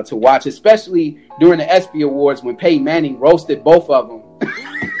to watch, especially during the ESPY Awards when Peyton Manning roasted both of them.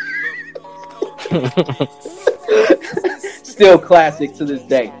 Still classic to this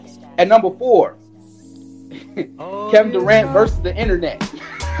day. At number 4, Kevin Durant versus the internet.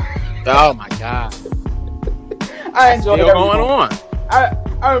 Oh my God! I enjoy it. Going on.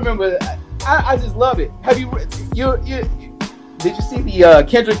 I remember. I just love it. Have you did you see the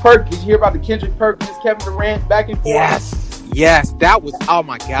Kendrick Perkins? Did you hear about the Kendrick Perkins Kevin Durant back and forth? Yes, that was. Oh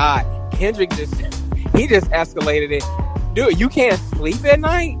my God! Kendrick just escalated it, dude. You can't sleep at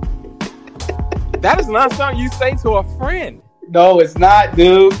night. That is not something you say to a friend. No, it's not,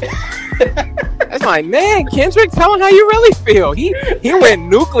 dude. That's like, man, Kendrick, tell him how you really feel. He went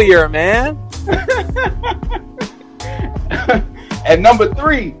nuclear, man. At number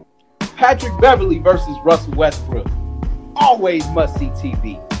 3, Patrick Beverley versus Russell Westbrook. Always must-see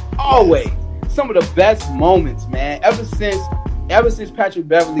TV. Always. Some of the best moments, man. Ever since Patrick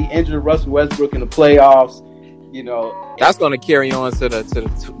Beverley injured Russell Westbrook in the playoffs, you know. That's going to carry on to the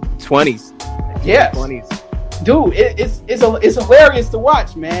 20s. Yes. 20s. Dude, it's hilarious to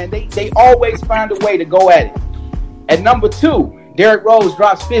watch, man. They always find a way to go at it. At number 2, Derrick Rose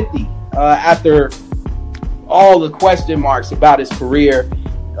drops 50 after all the question marks about his career,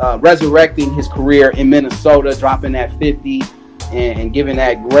 resurrecting his career in Minnesota, dropping that 50 and giving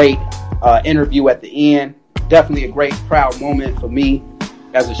that great interview at the end. Definitely a great, proud moment for me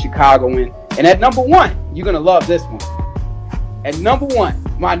as a Chicagoan. And at number 1, you're going to love this one. At number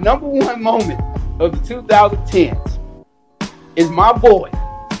 1, my number 1 moment of the 2010s is my boy,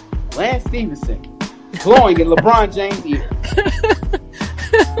 Lance Stevenson, blowing in LeBron James' ear.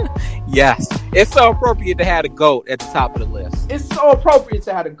 Yes. It's so appropriate to have a GOAT at the top of the list. It's so appropriate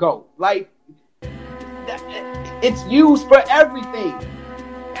to have a GOAT. Like, it's used for everything.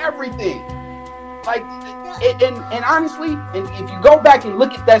 Everything. Like, and honestly, and if you go back and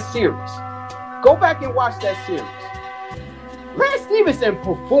look at that series, go back and watch that series. Lance Stevenson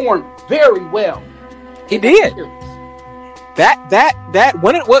performed very well. He did.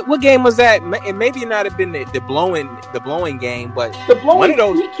 What game was that? It maybe not have been the blowing game, but one of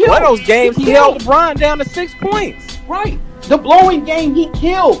those games he held LeBron down to 6 points. Right. The blowing game he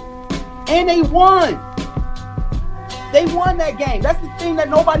killed. And they won. They won that game. That's the thing that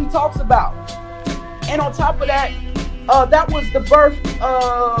nobody talks about. And on top of that, that was the birth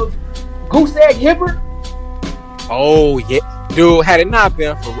of Goose Egg Hibbert. Oh, yeah. Dude, had it not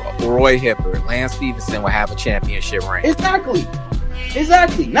been for Roy Hibbert, Lance Stevenson would have a championship ring. Exactly.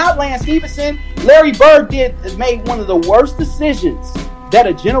 Not Lance Stevenson. Larry Bird made one of the worst decisions that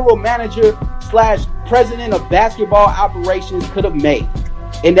a general manager / president of basketball operations could have made.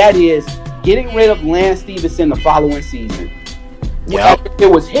 And that is getting rid of Lance Stevenson the following season. Yep. It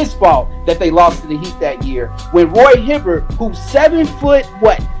was his fault that they lost to the Heat that year. When Roy Hibbert, who's 7 foot,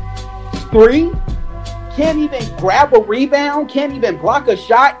 3? Can't even grab a rebound, can't even block a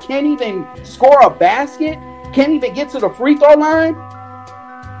shot, can't even score a basket, can't even get to the free throw line.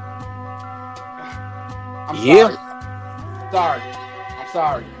 I'm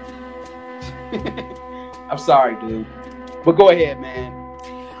sorry. I'm sorry, dude. But go ahead, man.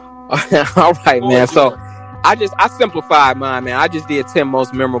 All right, man. So I simplified mine, man. I just did 10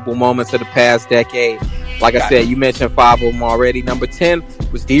 most memorable moments of the past decade. Like I said, you mentioned 5 of them already. Number 10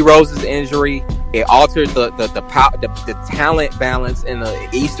 was D Rose's injury. It altered the talent balance in the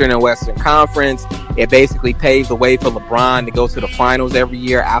Eastern and Western Conference. It basically paved the way for LeBron to go to the finals every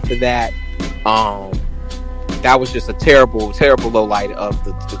year after that. That was just a terrible, terrible low light of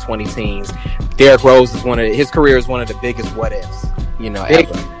the 20 teens. Derrick Rose is his career is one of the biggest what ifs,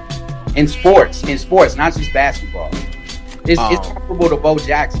 ever. In sports, not just basketball. It's comparable to Bo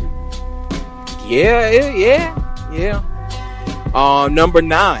Jackson. Yeah. Number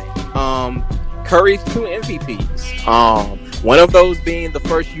 9, Curry's 2 MVPs. One of those being the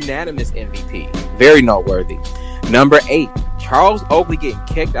first unanimous MVP. Very noteworthy. Number 8, Charles Oakley getting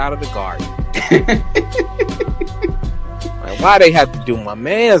kicked out of the Garden. Like, why they have to do my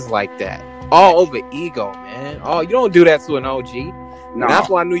mans like that? All over ego, man. Oh, you don't do that to an OG. No. That's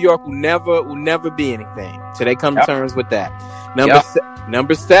why New York will never be anything. So they come to terms with that.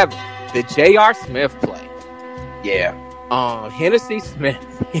 Number 7, the J.R. Smith play. Yeah. Hennessy Smith.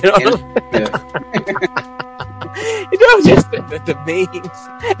 You know, just the memes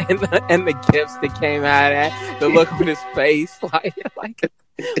and the gifts that came out of that. The look on his face, like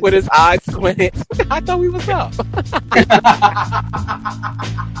with his eyes squinted. I thought we was up.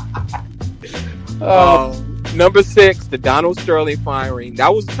 Number 6, the Donald Sterling firing.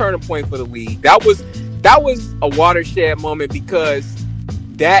 That was a turning point for the league. That was a watershed moment because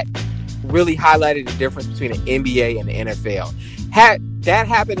that really highlighted the difference between the NBA and the NFL. Had that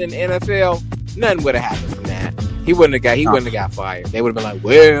happened in the NFL, nothing would have happened from that. He wouldn't have got fired. They would have been like,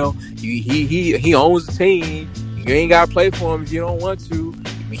 well, he owns the team. You ain't gotta play for him if you don't want to.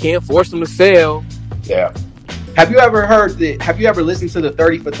 We can't force him to sell. Yeah. Have you ever listened to the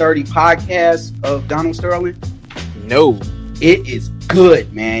 30 for 30 podcast of Donald Sterling? No. It is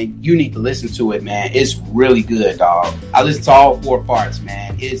good, man. You need to listen to it, man. It's really good, dog. I listened to all 4 parts,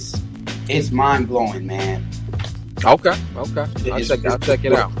 man. It's mind blowing, man. Okay. I'll check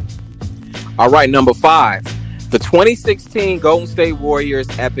it out. All right, number 5, the 2016 Golden State Warriors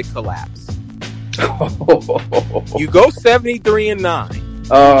epic collapse. You go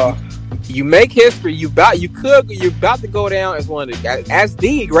 73-9. You make history. You're about to go down as as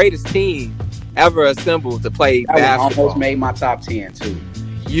the greatest team ever assembled to play basketball. Almost made my top 10 too.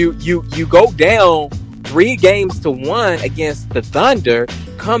 You go down 3-1 against the Thunder.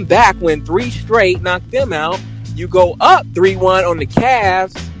 Come back, win 3 straight, knock them out. You go up 3-1 on the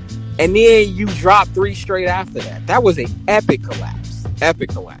Cavs, and then you drop 3 straight after that. That was an epic collapse.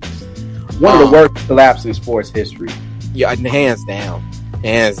 One of the worst collapses in sports history. Yeah, hands down.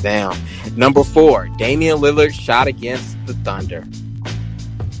 Number 4, Damian Lillard shot against the Thunder.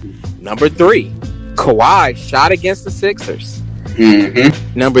 Number 3, Kawhi shot against the Sixers. Mm-hmm.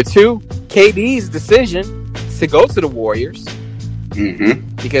 Number 2, KD's decision to go to the Warriors. Mm-hmm.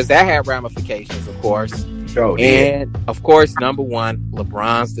 Because that had ramifications, of course. Sure, and, of course, number 1,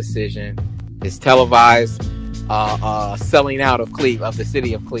 LeBron's decision, his televised selling out of the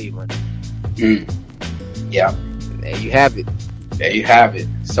city of Cleveland. Yeah. There you have it.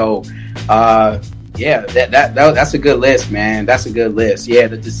 So, that's a good list, man. That's a good list. Yeah,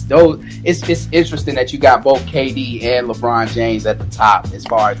 it's interesting that you got both KD and LeBron James at the top as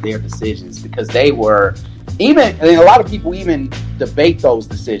far as their decisions, because they were and a lot of people even debate those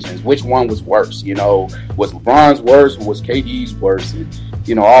decisions. Which one was worse? You know, was LeBron's worse or was KD's worse? And,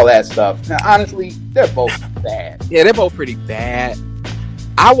 you know, all that stuff. Now, honestly, they're both bad. Yeah, they're both pretty bad.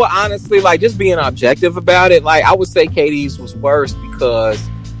 I would honestly, just being objective about it, I would say KD's was worse because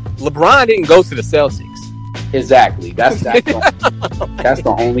LeBron didn't go to the Celtics. Exactly. That's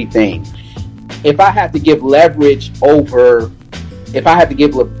the only thing. If I had to give leverage over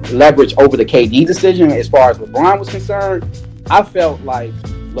the KD decision as far as LeBron was concerned, I felt like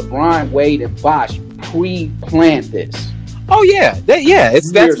LeBron, Wade, and Bosh pre-planned this. Oh yeah,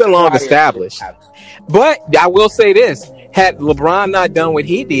 that's been long established. But I will say this: had LeBron not done what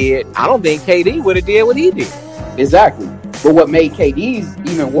he did, I don't think KD would have did what he did. Exactly. But what made KD's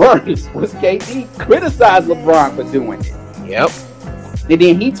even worse was KD criticized LeBron for doing it. Yep. And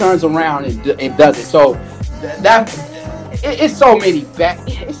then he turns around and does it. So it's so many bad.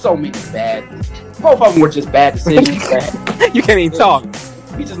 Both of them were just bad decisions. You can't even talk.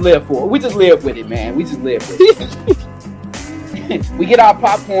 We just live with it, man. We just live with it. We get our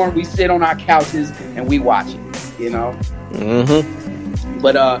popcorn, we sit on our couches, and we watch it. You know. Mm-hmm.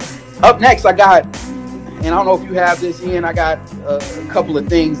 But up next, I got. And I don't know if you have this, Ian. I got a couple of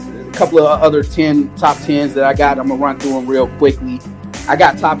things, a couple of other top 10s that I got. I'm going to run through them real quickly. I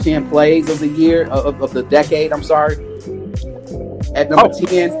got top 10 plays of the year, of the decade, I'm sorry. At number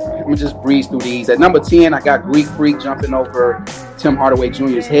 10, I'm going to just breeze through these. At number 10, I got Greek Freak jumping over Tim Hardaway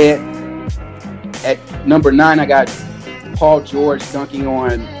Jr.'s head. At number 9, I got Paul George dunking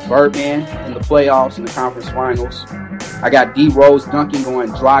on Birdman in the playoffs in the conference finals. I got D. Rose dunking on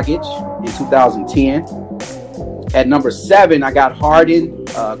Dragic in 2010. At number 7, I got Harden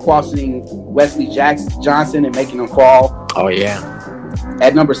crossing Wesley Johnson and making him fall. Oh, yeah.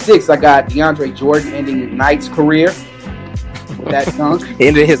 At number 6, I got DeAndre Jordan ending Knight's career. That dunk.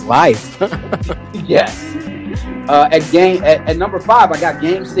 Ended his life. Yes. At number 5, I got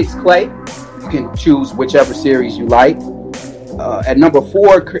Game 6 Clay. You can choose whichever series you like. At number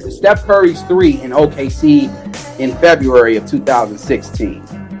 4, Steph Curry's 3 in OKC in February of 2016,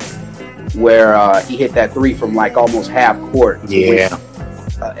 where he hit that 3 from like almost half court. Yeah.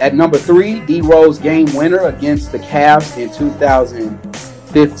 At number 3, D Rose game winner against the Cavs in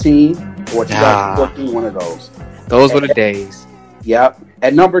 2015 or 2014, one of those. Those were the days. Yep.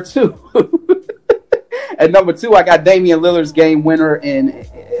 At number 2, I got Damian Lillard's game winner in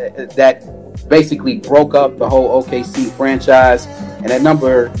that basically broke up the whole OKC franchise. And at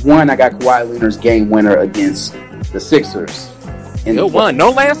number 1, I got Kawhi Leonard's game winner against the Sixers. Good one. No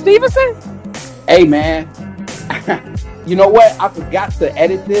Lance Stevenson? Hey, man. You know what? I forgot to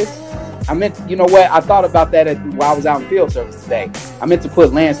edit this. You know what? I thought about that while I was out in field service today. I meant to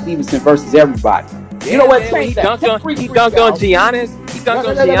put Lance Stevenson versus everybody. You know what? Man, he dunked on Giannis. He dunked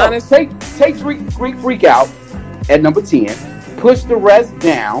on Giannis. Take Greek Freak out at number 10. Push the rest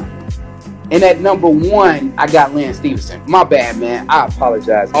down. And at number 1, I got Lance Stevenson. My bad, man. I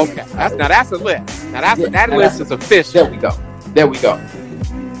apologize. Okay. That's a list. Now that list is official. There we go.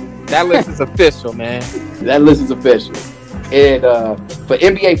 That list is official, man. That list is official. And for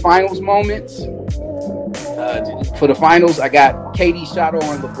NBA Finals moments, for the finals, I got KD shot on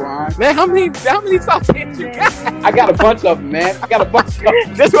LeBron. Man, how many top 10s you got? I got a bunch of them, man.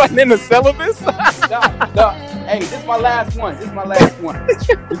 This wasn't in the syllabus? No. Hey, this is my last one.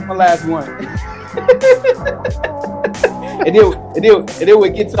 And then we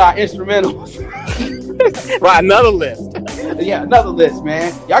get to our instrumentals. Right, another list. Yeah, another list,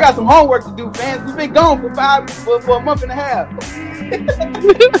 man. Y'all got some homework to do, fans. We've been gone for a month and a half.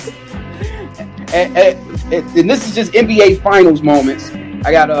 and this is just NBA Finals moments.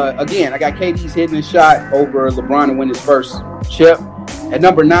 I got KD's hitting a shot over LeBron to win his first chip. At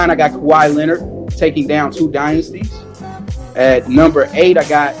number 9, I got Kawhi Leonard taking down 2 dynasties. At number 8, I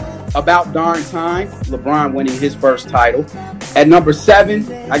got About Darn Time, LeBron winning his first title. At number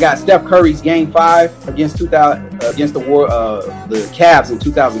 7, I got Steph Curry's Game 5 against the Cavs in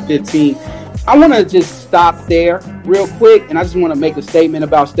 2015. I want to just stop there real quick, and I just want to make a statement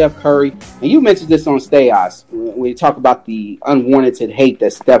about Steph Curry. And you mentioned this on Stayos when you talk about the unwarranted hate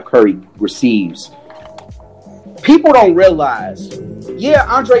that Steph Curry receives. People don't realize,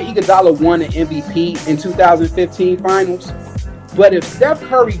 Andre Iguodala won an MVP in 2015 Finals, but if Steph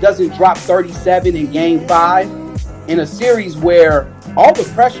Curry doesn't drop 37 in Game 5, in a series where all the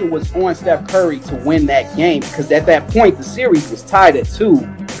pressure was on Steph Curry to win that game, because at that point the series was tied at 2,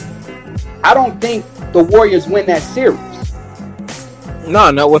 I don't think the Warriors win that series.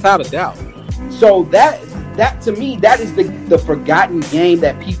 No, without a doubt. So that to me, that is the forgotten game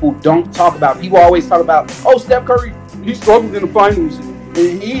that people don't talk about. People always talk about, Steph Curry, he struggled in the finals,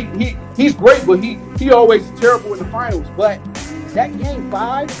 and he's great, but he always is terrible in the finals. But that Game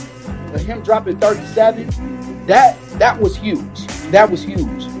 5, him dropping 37, that was huge. That was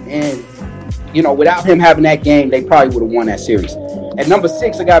huge. And, without him having that game, they probably would have won that series. At number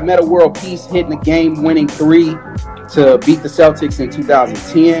 6, I got Metta World Peace hitting a game-winning 3 to beat the Celtics in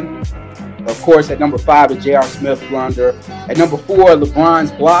 2010. Of course, at number 5, a J.R. Smith blunder. At number 4,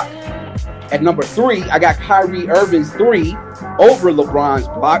 LeBron's block. At number 3, I got Kyrie Irving's 3 over LeBron's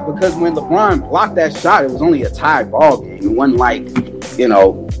block, because when LeBron blocked that shot, it was only a tied ball game. It wasn't like,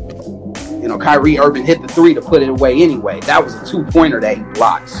 Kyrie Irving hit the 3 to put it away anyway. That was a 2-pointer that he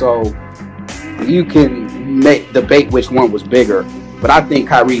blocked. So you can debate which one was bigger, but I think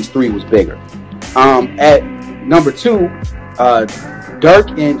Kyrie's 3 was bigger. At number 2, Dirk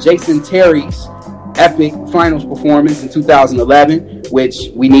and Jason Terry's epic finals performance in 2011, which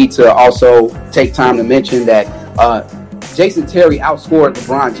we need to also take time to mention that Jason Terry outscored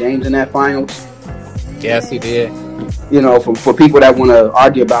LeBron James in that finals. Yes, he did. For people that want to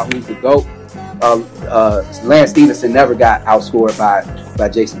argue about who's the GOAT, Lance Stevenson never got outscored by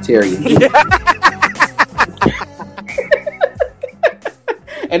Jason Terry.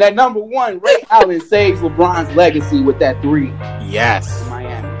 And at number 1, Ray Allen saves LeBron's legacy with that 3. Yes. In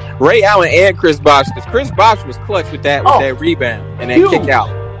Miami. Ray Allen and Chris Bosh, because Chris Bosh was clutch with that rebound and that kick out.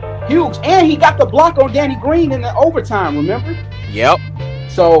 Huge. And he got the block on Danny Green in the overtime, remember? Yep.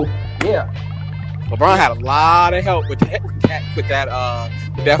 So, yeah. LeBron had a lot of help with that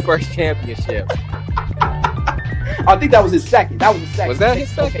first championship. I think that was his second. Was that his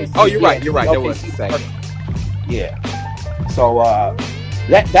second? Okay, you're right. That was his second. Yeah. So,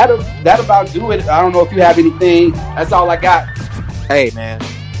 that about do it. I don't know if you have anything. That's all I got. Hey, man.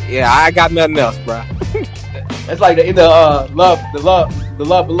 Yeah, I got nothing else, bro. It's like the love below.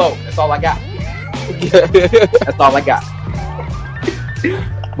 That's all I got. That's all I got.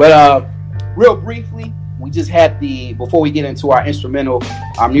 But real briefly, we just had before we get into our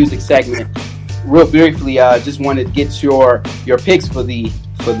music segment. Real briefly, just wanted to get your picks for the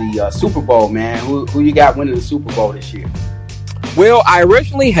for the Super Bowl, man. Who you got winning the Super Bowl this year? Well, I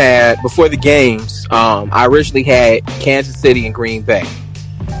originally had, before the games, I originally had Kansas City and Green Bay.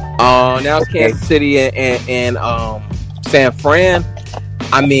 Now it's Kansas City and San Fran.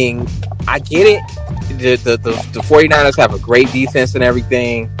 I mean, I get it. The 49ers have a great defense and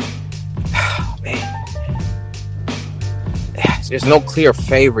everything. Man, there's no clear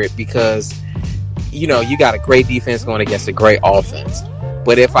favorite because, you know, you got a great defense going against a great offense.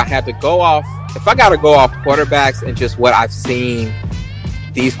 But if I got to go off quarterbacks and just what I've seen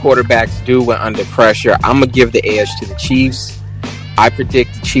these quarterbacks do when under pressure, I'm going to give the edge to the Chiefs. I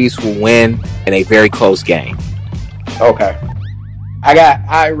predict the Chiefs will win in a very close game. Okay.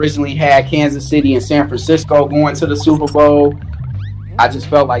 I originally had Kansas City and San Francisco going to the Super Bowl. I just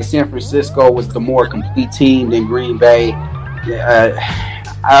felt like San Francisco was the more complete team than Green Bay.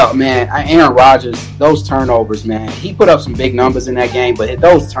 Aaron Rodgers, those turnovers, man. He put up some big numbers in that game, but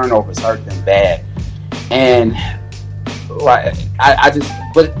those turnovers hurt them bad. And like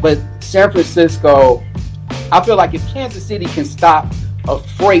but San Francisco, I feel like if Kansas City can stop a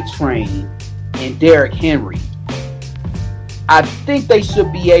freight train in Derrick Henry, I think they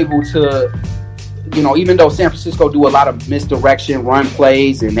should be able to, you know, even though San Francisco do a lot of misdirection run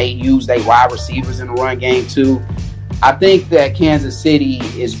plays and they use their wide receivers in the run game too, I think that Kansas City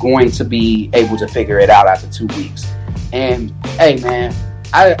is going to be able to figure it out after 2 weeks. And hey, man,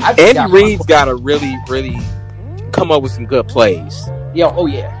 Andy Reid's got to really, really come up with some good plays. Yeah, oh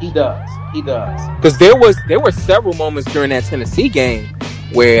yeah, he does. Because there were several moments during that Tennessee game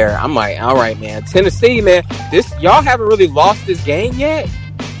where I'm like, all right, man, Tennessee, man, y'all haven't really lost this game yet.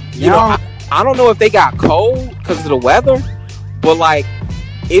 You know, I don't know if they got cold because of the weather, but like,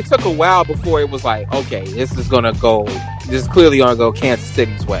 it took a while before it was like, okay, this is clearly gonna go Kansas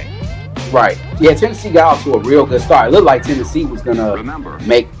City's way. Right. Yeah, Tennessee got off to a real good start. It looked like Tennessee was gonna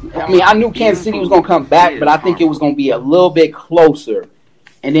I knew Kansas City was gonna come back, but I think it was gonna be a little bit closer.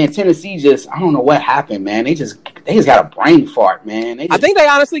 And then Tennessee just, I don't know what happened, man. They just got a brain fart, man. I think they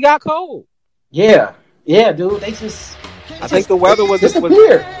honestly got cold. Yeah, dude. I think the weather was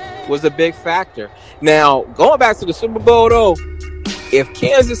a big factor. Now, going back to the Super Bowl, though, if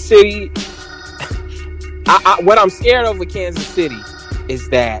Kansas City, what I'm scared of with Kansas City is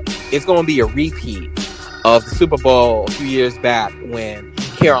that it's going to be a repeat of the Super Bowl a few years back when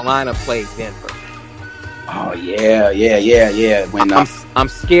Carolina played Denver. Oh, yeah. When I'm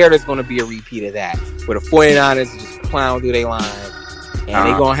scared it's going to be a repeat of that, where the 49ers just plowing through their line, and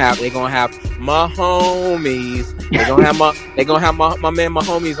they're gonna have my homies. They're gonna have my man, my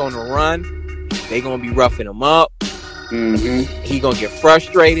homies on the run. They're gonna be roughing him up. Mm-hmm. He gonna get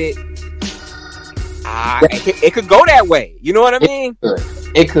frustrated. It could go that way. You know what I mean?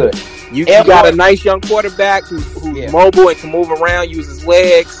 It could. You got a nice young quarterback who's mobile and can move around, use his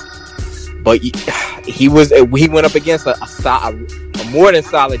legs. But he went up against a more than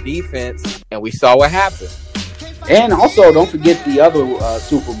solid defense, and we saw what happened. And also, don't forget the other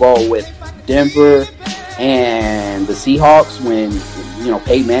Super Bowl with Denver and the Seahawks when, you know,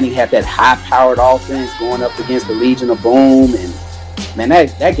 Peyton Manning had that high-powered offense going up against the Legion of Boom, and man,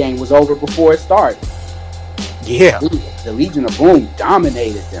 that game was over before it started. Yeah, the Legion of Boom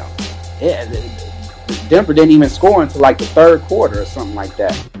dominated them. Yeah, Denver didn't even score until like the third quarter or something like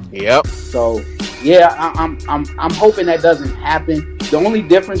that. Yep. So yeah, I'm hoping that doesn't happen. The only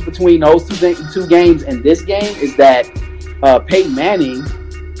difference between those two games and this game is that Peyton Manning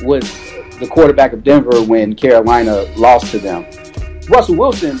was the quarterback of Denver when Carolina lost to them. Russell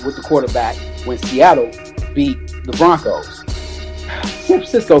Wilson was the quarterback when Seattle beat the Broncos. San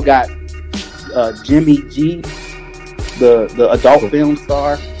Francisco got Jimmy G, the adult film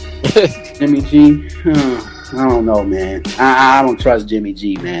star. Jimmy G. I don't know, man. I don't trust Jimmy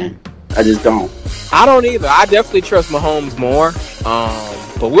G, man. I just don't. I don't either. I definitely trust Mahomes more.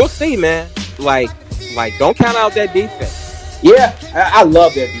 But we'll see, man. Like, don't count out that defense. Yeah, I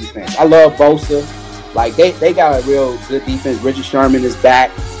love their defense. I love Bosa. Like, they got a real good defense. Richard Sherman is back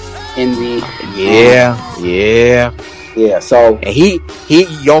in the... Yeah, so... And he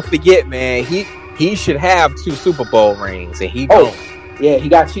don't forget, man, he should have 2 Super Bowl rings, and he don't. Yeah, he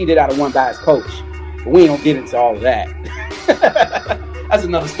got cheated out of one by his coach. But we ain't gonna get into all of that. That's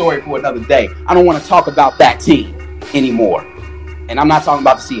another story for another day. I don't want to talk about that team anymore. And I'm not talking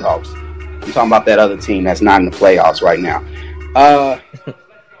about the Seahawks. I'm talking about that other team that's not in the playoffs right now.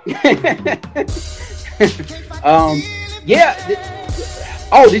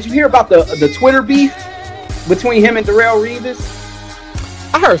 Did you hear about the Twitter beef between him and Darrelle Revis?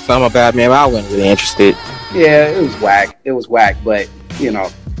 I heard something about it, man, but I wasn't really interested. Yeah, it was whack, but, you know,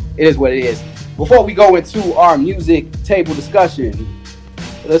 it is what it is. Before we go into our music table discussion,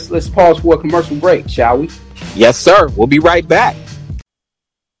 let's pause for a commercial break, shall we? Yes, sir. We'll be right back.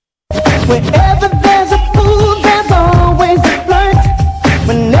 Wherever there's a fool, there's always a flirt.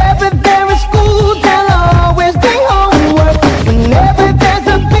 Whenever there is school, there'll always be homework. Whenever there's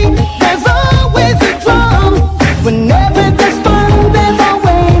a beat, there's always a drum. Whenever there's fun, there's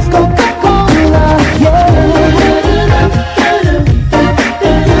always Coca-Cola.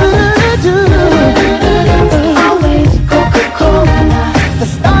 Always Coca-Cola. The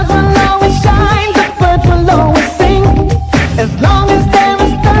stars will always shine, the birds will always sing. As long as there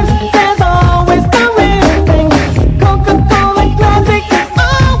is thirst, there's always the real thing. Coca-Cola Classic is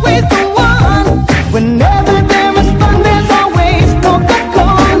always the one. Whenever there is fun, there's always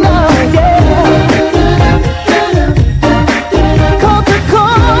Coca-Cola.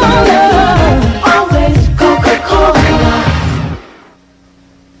 Coca-Cola, always Coca-Cola.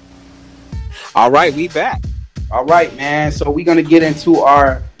 All right, we back. All right, man. So we're gonna get into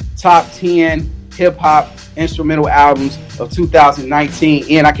our top 10 hip hop instrumental albums of 2019.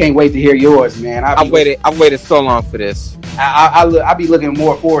 Ian, I can't wait to hear yours, man. I've waited so long for this. I'll be looking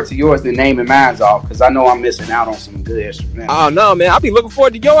more forward to yours than naming mine's off, because I know I'm missing out on some good instrumentals. Oh no, man! I'll be looking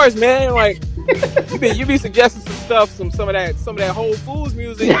forward to yours, man. Like you be suggesting some stuff, some of that Whole Foods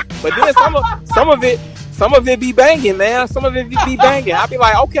music, but then some of it be banging, man. Some of it be banging. I'll be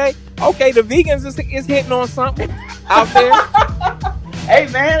like, okay, the vegans is hitting on something out there. Hey,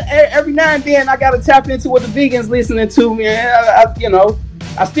 man, every now and then I gotta tap into what the vegans listening to, man.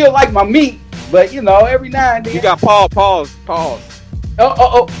 I still like my meat, but every now and then. You got pause. Oh,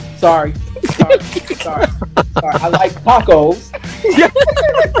 sorry. I like tacos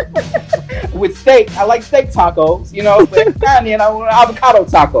with steak. I like steak tacos, but every now and then I want an avocado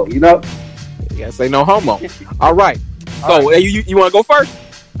taco, Yeah, say no homo. All right. So right. You want to go first?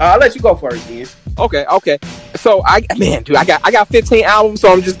 I'll let you go first, Ian. Okay. So I got 15 albums,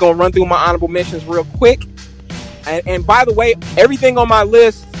 so I'm just gonna run through my honorable mentions real quick. And by the way, everything on my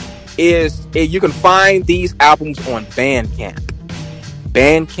list is you can find these albums on Bandcamp.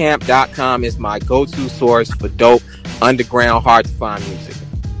 Bandcamp.com is my go-to source for dope, underground, hard to find music.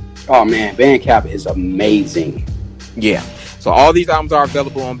 Oh man, Bandcamp is amazing. Yeah. So all these albums are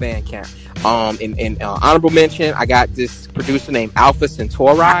available on Bandcamp. In honorable mention, I got this producer named Alpha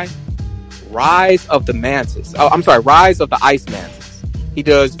Centauri. Rise of the Ice Mantis. He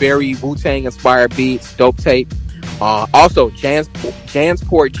does very Wu-Tang inspired beats, dope tape. Also,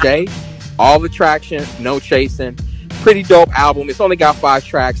 Jansport J, All Attraction, No Chasing. Pretty dope album. It's only got 5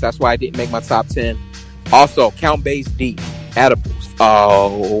 tracks. That's why I didn't make my top 10. Also, Count Bass D, Edibles.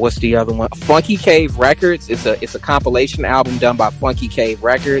 What's the other one? Funky Cave Records. It's a compilation album done by Funky Cave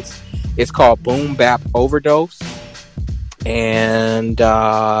Records. It's called Boom Bap Overdose. And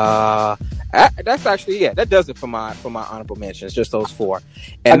that's actually that does it for my honorable mentions. Just those 4.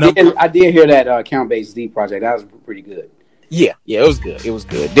 And I did hear that Count Bass D project. That was pretty good. Yeah, it was good. It was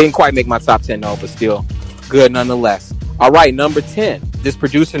good. Didn't quite make my top 10 though, but still good nonetheless. All right, number 10. This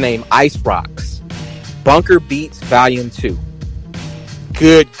producer named Ice Rocks, Bunker Beats Volume 2.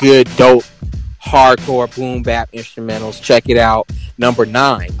 Good, dope, hardcore boom bap instrumentals. Check it out. Number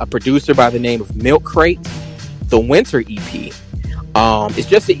 9. A producer by the name of Milk Crate, The Winter EP. It's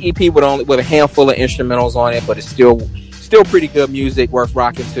just an EP with a handful of instrumentals on it, but it's still pretty good music, worth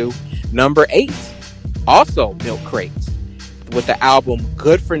rocking to. Number 8, also Milk Crate, with the album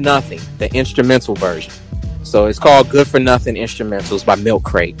Good for Nothing, the instrumental version. So it's called Good for Nothing Instrumentals by Milk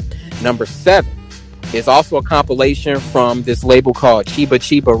Crate. Number 7 is also a compilation from this label called Chiba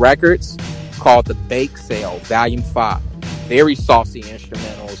Chiba Records, called The Bake Sale Volume 5. Very saucy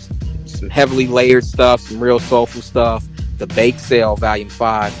instrumentals, some heavily layered stuff, some real soulful stuff. The Bake Sale Volume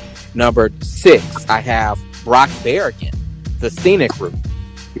 5. Number 6, I have Brock Berrigan, The Scenic Route.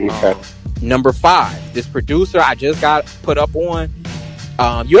 Okay. Number 5, this producer I just got put up on.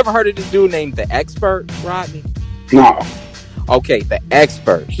 You ever heard of this dude named The Expert, Rodney? No. Okay, The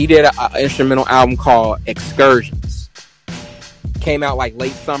Expert. He did an instrumental album called Excursions. Came out like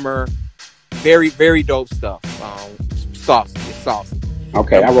late summer. Very, very dope stuff. Saucy. It's saucy.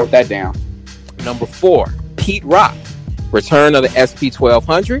 Okay, I wrote that down. Number 4, Pete Rock, Return of the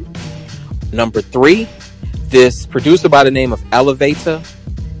SP1200. Number 3, this producer by the name of Elevator,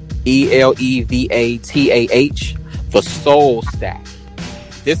 Elevatah, The Soul Stack.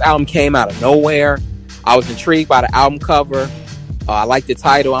 This album came out of nowhere. I was intrigued by the album cover. I liked the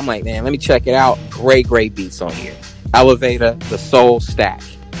title. I'm like, man, let me check it out. Great beats on here. Elevator, The Soul Stack.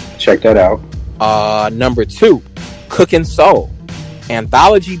 Check that out. Number 2, Cookin' Soul,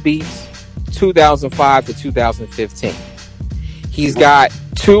 Anthology Beats, 2005 to 2015. He's got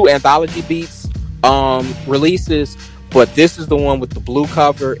 2 anthology beats releases. but this is the one with the blue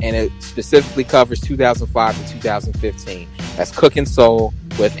cover, and it specifically covers 2005 to 2015. That's Cooking Soul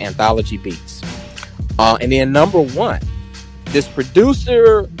with Anthology Beats. And then number 1, this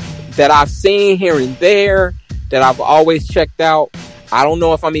producer that I've seen here and there, that I've always checked out. I don't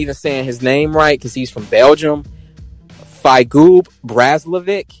know if I'm even saying his name right, because he's from Belgium. Figub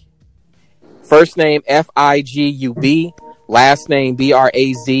Brazlevic. First name Figub, last name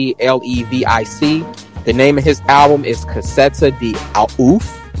Brazlevic. The name of his album is Cassetta de Ouf.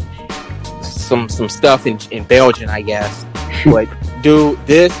 Some stuff in Belgian, I guess. But dude,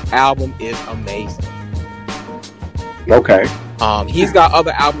 this album is amazing. Okay. He's got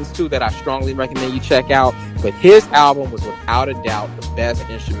other albums too that I strongly recommend you check out. But his album was without a doubt the best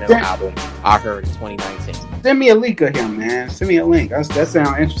instrumental album I heard in 2019. Send me a link of him, man. Send me a link. That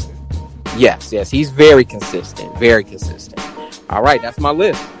sounds interesting. Yes. He's very consistent. Very consistent. All right, that's my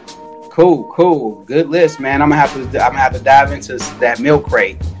list. Cool. Good list, man. I'm gonna have to dive into that Milk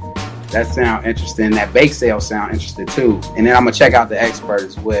Crate. That sounds interesting. That Bake Sale sound interesting too. And then I'm gonna check out the Expert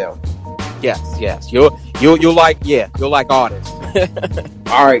as well. Yes. You'll like artists.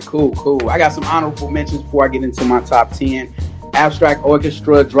 All right, cool. I got some honorable mentions before I get into my top 10. Abstract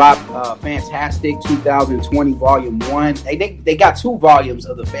Orchestra dropped Fantastic 2020 Volume 1. They got 2 volumes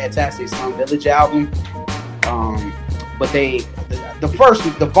of the Fantastic Slum Village album. But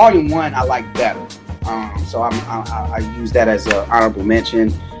the Volume 1 I like better. So I use that as an honorable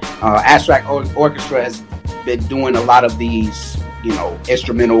mention. Abstract Orchestra has been doing a lot of these,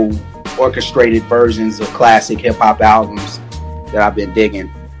 instrumental orchestrated versions of classic hip hop albums that I've been digging.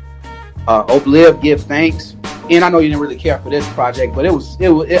 Obliv Give Thanks, and I know you didn't really care for this project, but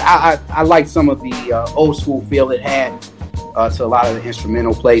I liked some of the old school feel it had to a lot of the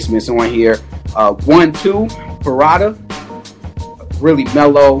instrumental placements on here. 1-2 Parada, really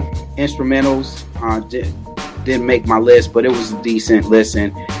mellow instrumentals. Didn't make my list, but it was a decent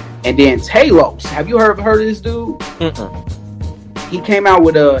listen. And then Talos, have you heard of this dude? Mm-mm. He came out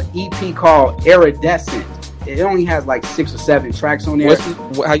with a EP called Iridescent. It only has like 6 or 7 tracks on there.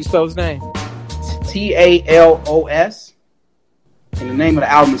 How you spell his name? Talos. And the name of the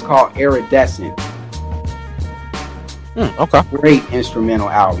album is called Iridescent. Okay. Great instrumental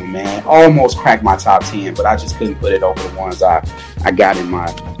album, man. Almost cracked my top 10, but I just couldn't put it over the ones I got in my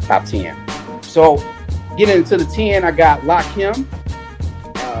top 10. So, getting into the 10, I got Lock Him,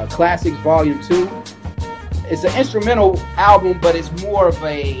 Classics Volume 2. It's an instrumental album, but it's more of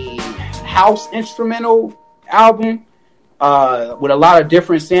a house instrumental album with a lot of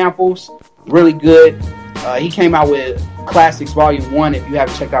different samples. Really good. He came out with Classics Volume 1. If you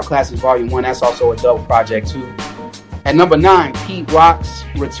haven't checked out Classics Volume 1, that's also a dope project too. At number 9, Pete Rock's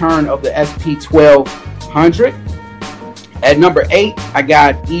Return of the SP1200. At number 8, I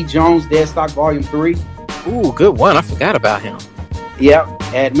got E. Jones Deadstock Volume 3. Ooh, good one. I forgot about him. Yep.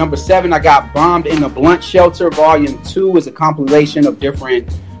 At number 7, I got Bombed in the Blunt Shelter Volume 2. Is a compilation of different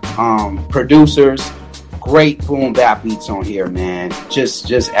producers. Great boom bap beats on here, man.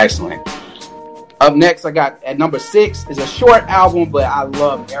 Just excellent. Up next, I got at number 6 is a short album, but I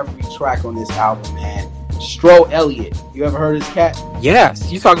love every track on this album, man. Stro Elliott. You ever heard of this cat?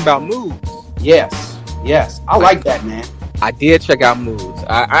 Yes. You talking about Moods? Yes. I like that, man. I did check out Moods.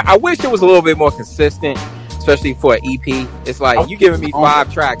 I wish it was a little bit more consistent, especially for an EP. It's like, you giving me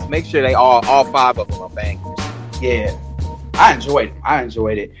 5 tracks. Make sure they all 5 of them are bangers. Yeah. I enjoyed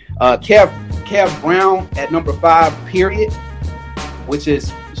it. Kev Brown at number 5, Period, which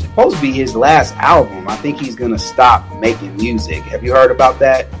is supposed to be his last album. I think he's going to stop making music. Have you heard about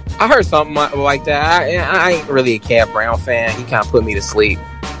that? I heard something like that. I ain't really a Kev Brown fan. He kind of put me to sleep.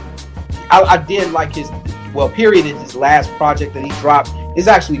 I did like Period is his last project that he dropped. It's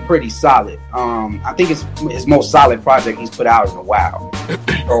actually pretty solid. I think it's his most solid project he's put out in a while.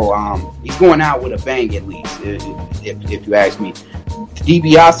 So he's going out with a bang at least, if you ask me.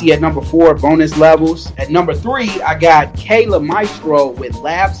 DiBiase at number 4, Bonus Levels. At number 3, I got Kayla Maestro with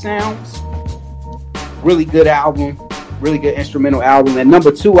Lab Sounds. Really good album. Really good instrumental album. At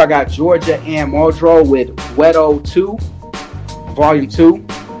number 2, I got Georgia Ann Muldrow with Wedo 2, Volume 2.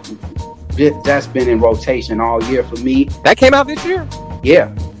 That's been in rotation all year for me. That came out this year?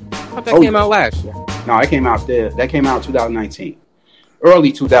 Yeah. I thought that came out last year. No, it came out there. That came out in 2019.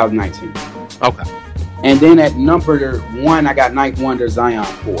 Early 2019. Okay. And then at number 1, I got Ninth Wonder Zion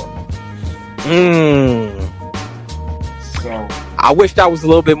 4. So I wish that was a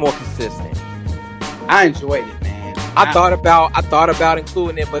little bit more consistent. I enjoyed it, man. I thought about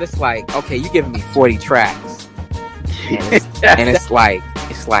including it, but it's like, okay, you giving me 40 tracks, and it's like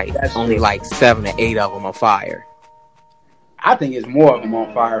that's only true. Like 7 or 8 of them on fire. I think it's more of them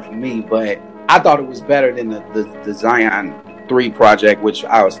on fire for me, but I thought it was better than the Zion 3 project, which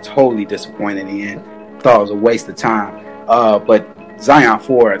I was totally disappointed in. Thought it was a waste of time. But Zion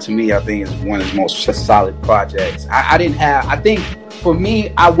 4, to me, I think is one of his most solid projects. I think for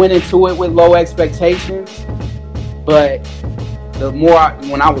me, I went into it with low expectations, but the more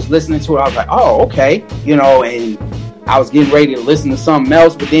when I was listening to it, I was like, oh, okay, you know, and I was getting ready to listen to something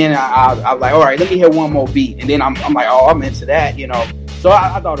else, but then I was like, all right, let me hear one more beat, and then I'm like, oh, I'm into that, you know. So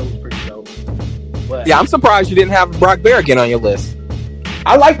I thought it was pretty dope. But Yeah, I'm surprised you didn't have Brock Berrigan on your list.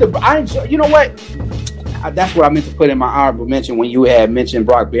 I enjoy, you know what? That's what I meant to put in my honorable mention when you had mentioned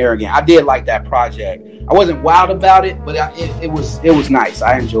Brock Berrigan. I did like that project. I wasn't wild about it, but it was nice.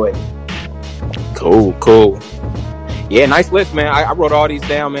 I enjoyed it. Cool. Yeah, nice list, man. I wrote all these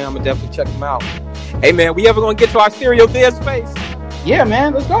down, man. I'm gonna definitely check them out. Hey, man, we ever gonna get to our serial dead space? Yeah,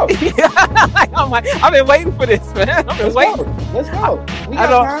 man, let's go. I've been waiting for this, man. I've been waiting. Let's go. We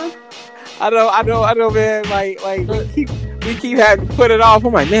got time. I know, man. Like we keep having to put it off.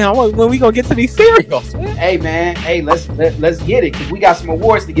 I'm like, man, when we gonna get to these cereals, man? Hey, man. Hey, let's get it, because we got some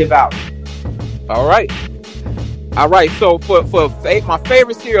awards to give out. All right. So for my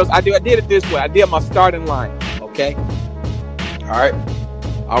favorite cereals, I did it this way. I did my starting line. Okay.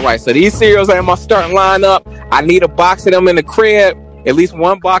 All right. So these cereals are in my starting lineup. I need a box of them in the crib. At least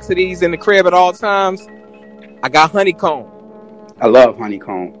one box of these in the crib at all times. I got Honeycomb. I love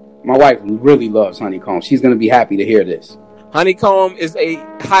Honeycomb. My wife really loves Honeycomb. She's gonna be happy to hear this. Honeycomb is a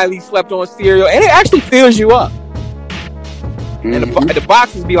highly slept on cereal, and it actually fills you up. Mm-hmm. And the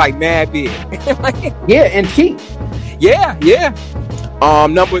boxes be like mad big. Yeah, and cheap. Yeah.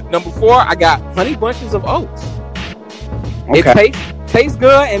 Number 4, I got Honey Bunches of Oats. Okay. It tastes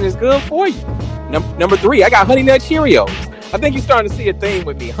good and it's good for you. Number 3, I got Honey Nut Cheerios. I think you're starting to see a theme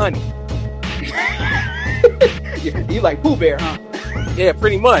with me, honey. You like Pooh Bear, huh? Yeah,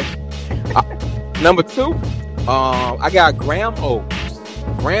 pretty much. Number 2, I got Graham O's.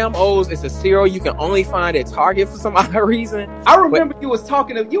 Graham O's is a cereal you can only find at Target for some odd reason. I remember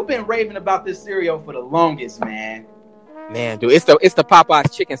you've been raving about this cereal for the longest, man. Man, dude, it's the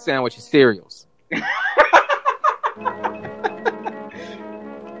Popeye's chicken sandwich of cereals.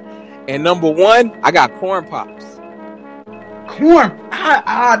 And number 1, I got Corn Pops. Corn.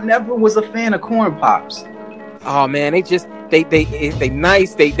 I never was a fan of Corn Pops. Oh man, they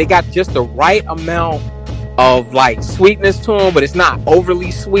nice. They got just the right amount of like sweetness to them, but it's not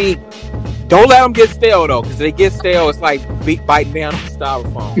overly sweet. Don't let them get stale though, because they get stale, it's like biting down on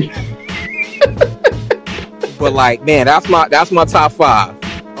styrofoam. But like, man, that's my top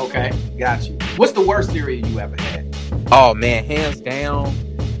 5. Okay, got you. What's the worst cereal you ever had? Oh man, hands down,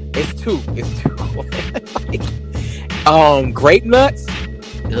 it's two. Like, Grape Nuts.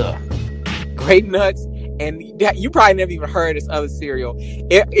 Ugh. Grape Nuts. And you probably never even heard this other cereal.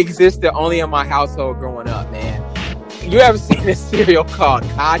 It existed only in my household growing up, man. You ever seen this cereal called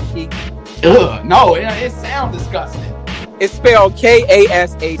Kashi? Ugh, no, it sounds disgusting. It's spelled Kashi.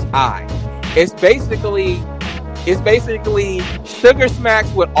 It's basically Sugar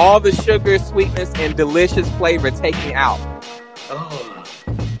Smacks with all the sugar, sweetness, and delicious flavor taken out. Ugh.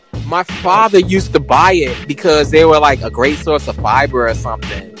 My father used to buy it because they were like a great source of fiber or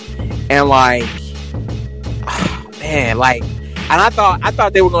something. And like, man, like, and I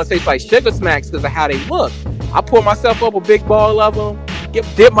thought they were gonna taste like Sugar Smacks because of how they look. I pour myself up a big ball of them,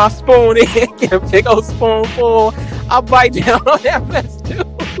 dip my spoon in, get a big old spoonful. I bite down on that mess too.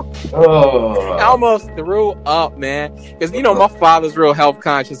 Oh, I almost threw up, man, because you know my father's real health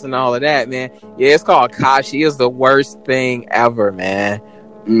conscious and all of that, man. Yeah, it's called Kashi. It's the worst thing ever, man.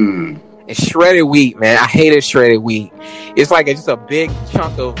 And shredded wheat, man. I hated shredded wheat. It's like just a big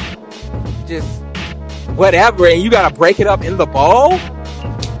chunk of just whatever, and you gotta break it up in the bowl.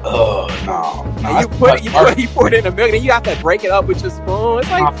 Oh no! And you put it in the milk, and you have to break it up with your spoon. It's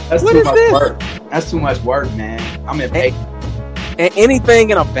like, what is this? Work. That's too much work, man. I'm in bacon. And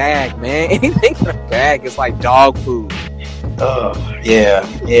anything in a bag, man. Anything in a bag is like dog food. Oh yeah.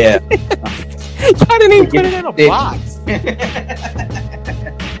 I didn't even put it in a box.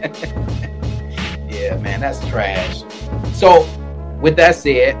 Yeah, man, that's trash. So, with that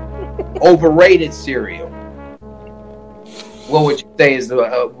said, overrated cereal. What would you say is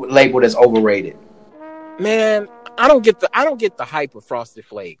labeled as overrated? Man, I don't get the hype of Frosted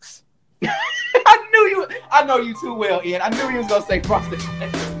Flakes. I know you too well, Ian. I knew you was gonna say Frosted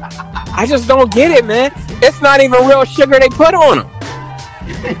Flakes. I just don't get it, man. It's not even real sugar they put on them.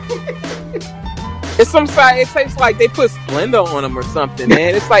 It tastes like they put Splenda on them or something,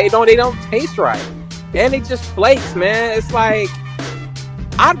 man. It's like they don't taste right, and they just flakes, man. It's like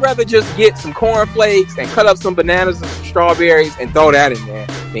I'd rather just get some corn flakes and cut up some bananas and some strawberries and throw that in there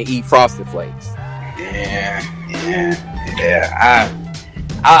than eat Frosted Flakes. Yeah.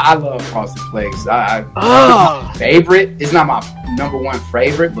 I love Frosted Flakes. Favorite. It's not my number one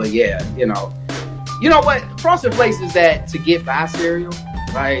favorite, but yeah, you know what? Frosted Flakes is that to get by cereal.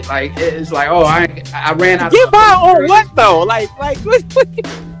 Like it's like, oh, I ran out. Get by on what though? Like what?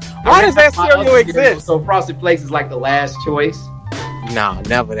 Why does that cereal exist? So Frosted Flakes is like the last choice. No,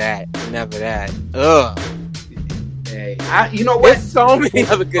 never that. Ugh. Hey, you know what? There's so many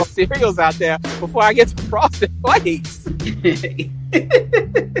other good cereals out there before I get to Frosted Flakes.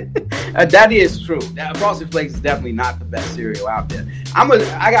 That is true. Frosted Flakes is definitely not the best cereal out there.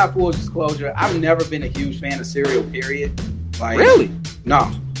 I got full disclosure. I've never been a huge fan of cereal. Period. Like, really?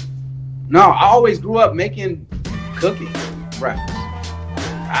 No. I always grew up making cookies, breakfast.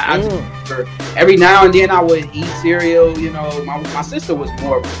 Every now and then I would eat cereal. You know, my sister was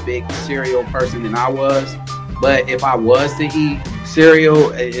more of a big cereal person than I was. But if I was to eat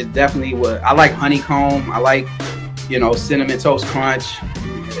cereal, it definitely would. I like honeycomb. I like, Cinnamon Toast Crunch.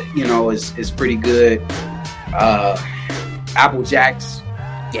 It's pretty good. Apple Jacks.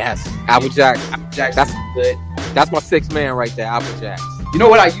 Yes, Apple Jacks. That's good. That's my sixth man right there, Apple Jacks. You know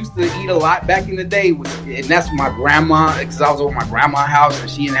what I used to eat a lot back in the day and that's my grandma, because I was over my grandma's house and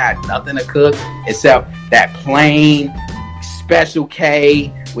she had nothing to cook except that plain Special K,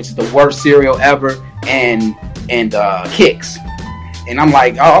 which is the worst cereal ever, and Kix. And I'm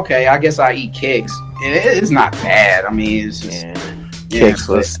like, oh, okay, I guess I eat Kix. And it's not bad. I mean, it's just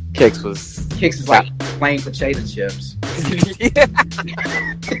Kix is like plain potato chips.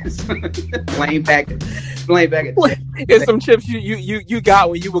 plain packet. It's some chips you got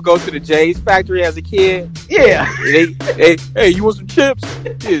when you would go to the Jay's factory as a kid. Yeah. Hey, you want some chips?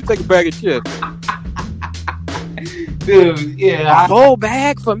 Yeah, take a bag of chips. Dude, yeah. A whole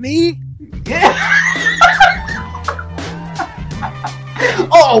bag for me? Yeah.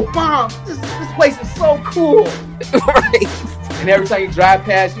 Oh, Mom, this place is so cool. Right. And every time you drive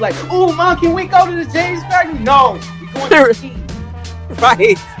past, you're like, oh, Mom, can we go to the Jay's factory? No, we're going to eat.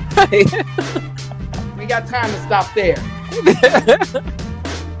 Right. We got time to stop there.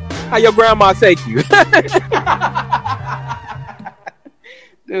 How your grandma take you?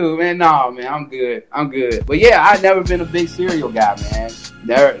 Dude, man, no, man, I'm good. But yeah, I've never been a big cereal guy, man.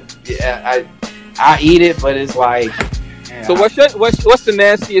 I eat it, but it's like. Man, so what's the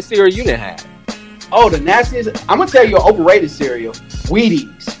nastiest cereal you done had? Oh, the nastiest. I'm gonna tell you an overrated cereal.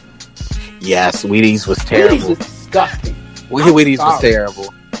 Wheaties. Yes, Wheaties was terrible. Wheaties was disgusting. Wheaties was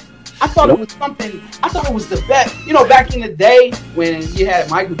terrible. I thought it was something. I thought it was the best. Back in the day when you had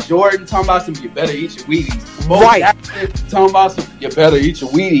Michael Jordan talking about some, you better eat your Wheaties. Right. Talking about some, you better eat your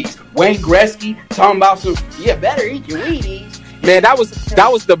Wheaties. Wayne Gretzky talking about some, you better eat your Wheaties. Man, that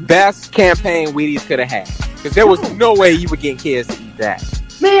was the best campaign Wheaties could have had. Because there was no way you were getting kids to eat that.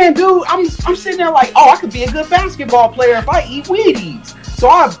 Man, dude, I'm sitting there like, oh, I could be a good basketball player if I eat Wheaties. So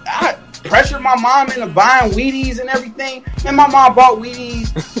I pressured my mom into buying Wheaties and everything. And my mom bought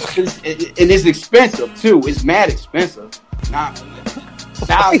Wheaties, and it's expensive too. It's mad expensive. Now,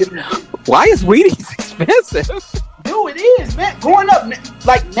 why is Wheaties expensive? Dude, it is, man. Growing up,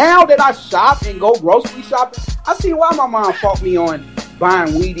 like now that I shop and go grocery shopping, I see why my mom fought me on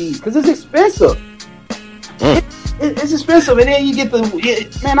buying Wheaties, because it's expensive. It's expensive, and then you get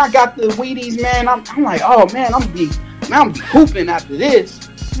man. I got the Wheaties, man. I'm like, oh man, I'm gonna be hooping after this.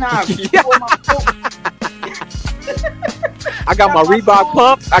 Nah, I got my Reebok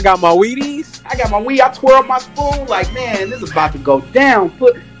pumps. I got my Wheaties. I twirl up my spoon like, man, this is about to go down.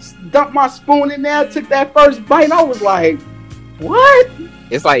 Dumped my spoon in there, took that first bite, and I was like, what?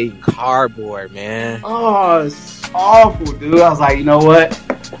 It's like eating cardboard, man. Oh, it's awful, dude. I was like, you know what?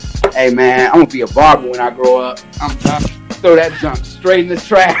 Hey, man, I'm gonna be a barber when I grow up. I'm done. Throw that junk straight in the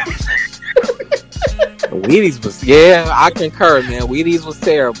trash. Wheaties was, I concur, man. Wheaties was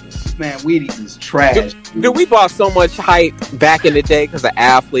terrible. Man, Wheaties is trash. Dude, we bought so much hype back in the day because of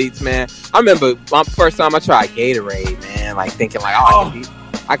athletes, man. I remember my first time I tried Gatorade, man, like thinking like,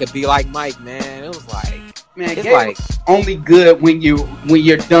 I could be like Mike, man. It was like, man, it's like only good when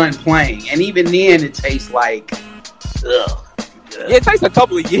you're done playing, and even then it tastes like, ugh. Yeah, it takes a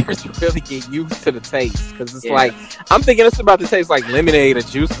couple of years to really get used to the taste, because it's like, I'm thinking it's about to taste like lemonade or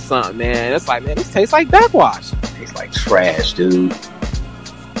juice or something, man. It's like, man, this tastes like backwash. It tastes like trash, dude.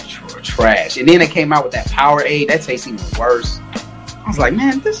 Trash. And then it came out with that Powerade. That tastes even worse. I was like,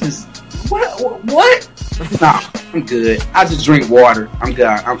 man, this is what? Nah, I'm good. I just drink water. I'm good.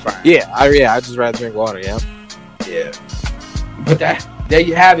 I'm fine. I just rather drink water. Yeah. But there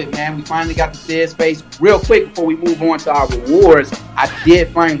you have it, man. We finally got the Dead Space. Real quick before we move on to our rewards, I did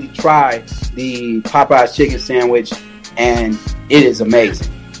finally try the Popeyes chicken sandwich, and it is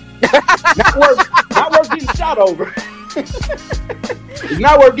amazing. Not worth getting shot over. It's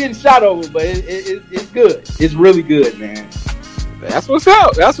not worth getting shot over, but it's good. It's really good, man. That's what's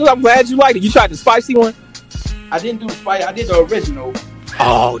up. That's what I'm glad you liked it. You tried the spicy one? I didn't do the spicy. I did the original.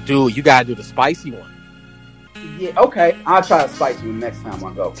 Oh, dude, you gotta do the spicy one. Yeah, okay. I'll try the spicy one next time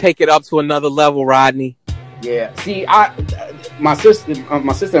I go. Take it up to another level, Rodney. Yeah. See, my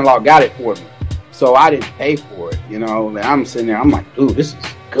sister-in-law got it for me, so I didn't pay for it. You know, and I'm sitting there. I'm like, dude, this is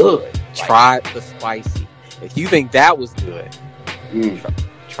good. Try the spicy. If you think that was good,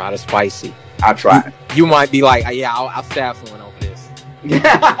 try the spicy. I'll try it. You might be like, yeah, I'll stab someone over this.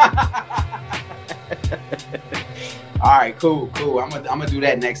 All right, cool. I'm gonna do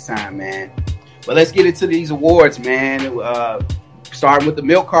that next time, man. But let's get into these awards, man. Starting with the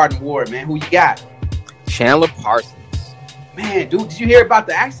Milk Carton Award, man. Who you got? Chandler Parsons. Man, dude, did you hear about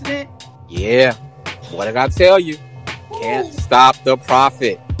the accident? Yeah. What did I tell you? Can't stop the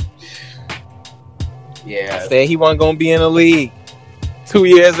prophet. Yeah. I said he wasn't going to be in the league 2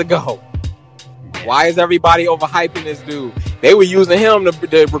 years ago. Why is everybody overhyping this dude? They were using him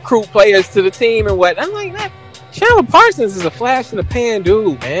to recruit players to the team and what. I'm like, man, Chandler Parsons is a flash in the pan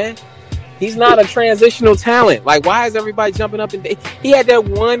dude, man. He's not a transitional talent. Like, why is everybody jumping up? He had that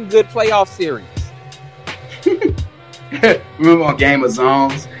one good playoff series. Remember on Game of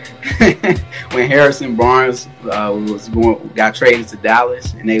Zones when Harrison Barnes got traded to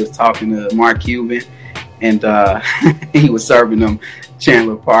Dallas and they was talking to Mark Cuban and he was serving them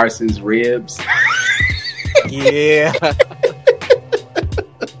Chandler Parsons ribs. Yeah.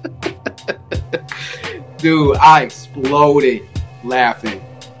 Dude, I exploded laughing.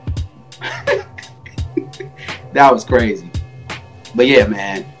 That was crazy. But yeah,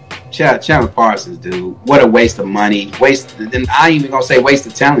 man. Chandler Parsons, dude. What a waste of money. Then I ain't even gonna say waste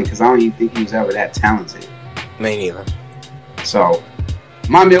of talent because I don't even think he was ever that talented. Me neither. So,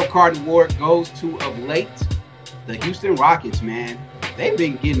 my Milk Carton Award goes to, of late, the Houston Rockets, man. They've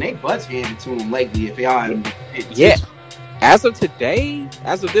been getting their butts handed to them lately. If y'all haven't been paying attention. Yeah. As of today,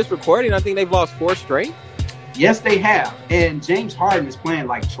 as of this recording, I think they've lost 4 straight. Yes, they have. And James Harden is playing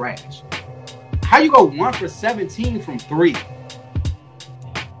like trash. How you go 1 for 17 from 3?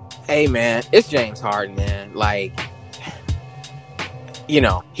 Hey, man, it's James Harden, man. Like, you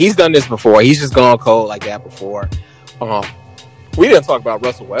know, he's done this before. He's just gone cold like that before. We didn't talk about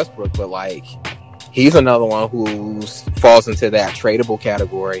Russell Westbrook, but, like, he's another one who falls into that tradable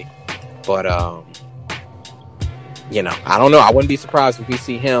category. But, you know, I don't know. I wouldn't be surprised if we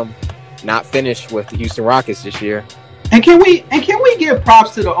see him not finish with the Houston Rockets this year. And can we give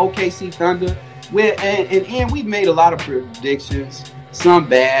props to the OKC Thunder? And we've made a lot of predictions. Some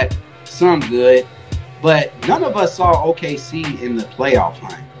bad, some good, but none of us saw OKC in the playoff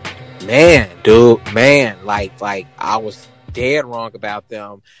hunt. Man, dude, like I was dead wrong about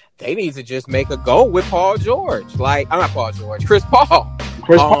them. They need to just make a go with Paul George. Like, I'm not Paul George, Chris Paul.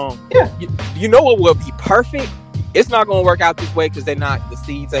 Yeah. You know what would be perfect? It's not going to work out this way because the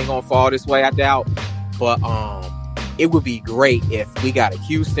seeds ain't going to fall this way, I doubt. But it would be great if we got a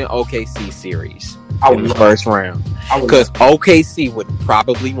Houston OKC series in the first round. Because OKC would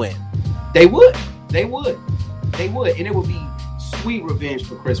probably win. They would. And it would be sweet revenge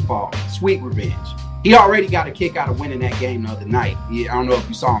for Chris Paul. Sweet revenge. He already got a kick out of winning that game the other night. I don't know if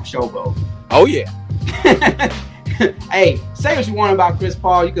you saw him showboat. Oh, yeah. Hey, say what you want about Chris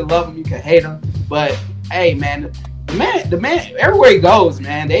Paul. You can love him, you can hate him. But, hey, man, the man, everywhere he goes,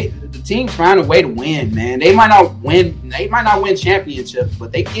 man, the team's finding a way to win, man. They might not win championships,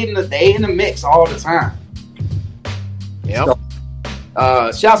 but they in the mix all the time. Yep.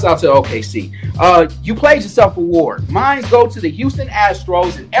 So, shouts out to OKC. You played yourself award. Mines go to the Houston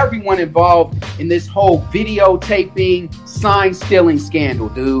Astros and everyone involved in this whole videotaping, sign stealing scandal,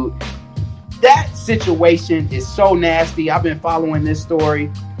 dude. That situation is so nasty. I've been following this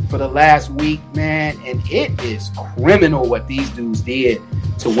story for the last week, man, and it is criminal what these dudes did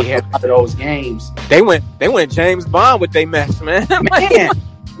to win those games. They went James Bond with they mess, man.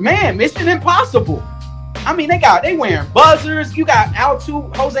 man, Mission Impossible. I mean, they wearing buzzers. You got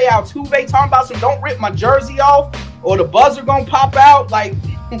Jose Altuve talking about some don't rip my jersey off or the buzzer gonna pop out. Like,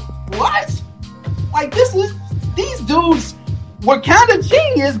 what? Like, these dudes were kind of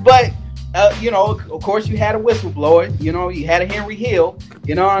genius, but of course you had a whistleblower. You had a Henry Hill.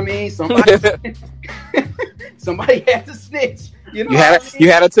 You know what I mean? Somebody had to snitch. You had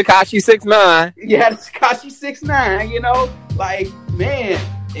a Tekashi 6ix9ine. You had a Tekashi 6ix9ine. Like, man,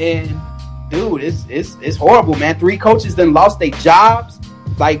 and dude, it's horrible, man. 3 coaches then lost their jobs.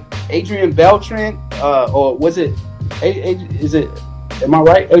 Like Adrian Beltran, or was it? Is it? Am I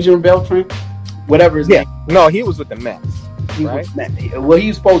right? Adrian Beltran, whatever his name. No, he was with the Mets. right? He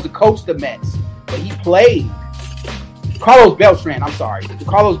was supposed to coach the Mets, but he played. Carlos Beltran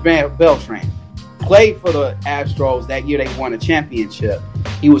played for the Astros that year. They won a championship.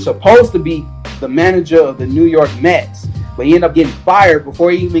 He was supposed to be the manager of the New York Mets, but he ended up getting fired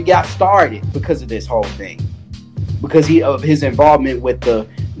before he even got started because of this whole thing. Because of his involvement with the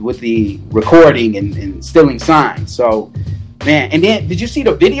recording and stealing signs. So, man, and then did you see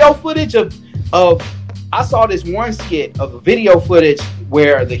the video footage of I saw this one skit of a video footage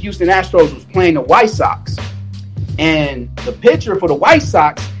where the Houston Astros was playing the White Sox, and the pitcher for the White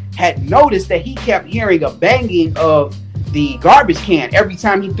Sox had noticed that he kept hearing a banging of the garbage can every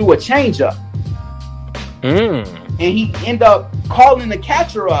time he threw a changeup. And he ended up calling the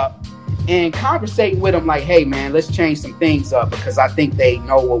catcher up and conversating with him like, hey, man, let's change some things up because I think they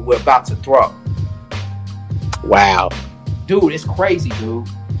know what we're about to throw. Wow. Dude, it's crazy, dude.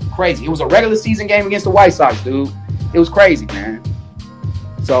 Crazy. It was a regular season game against the White Sox, dude. It was crazy, man.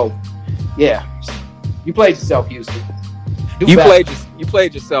 So, yeah. You played yourself, Houston. You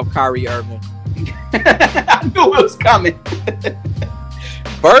played yourself, Kyrie Irving. I knew it was coming.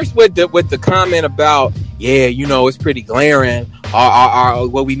 First with the comment about, yeah, you know, it's pretty glaring. Our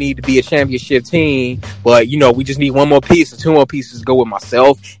what we need to be a championship team, but you know, we just need one more piece or two more pieces to go with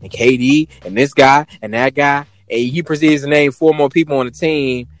myself and KD and this guy and that guy. And he proceeds to name 4 more people on the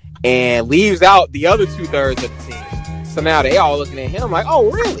team and leaves out the other 2/3 of the team. So now they all looking at him like, oh,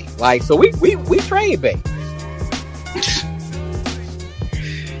 really? Like, so we trade bait.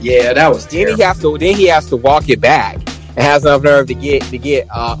 Yeah, that was terrible. Then he has to walk it back and has enough nerve to get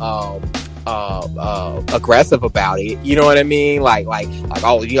aggressive about it. You know what I mean? Like,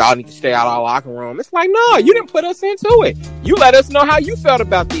 oh, y'all need to stay out of our locker room. It's like, no, you didn't put us into it. You let us know how you felt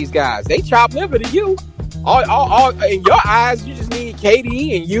about these guys. They chopped liver to you. All in your eyes, you just need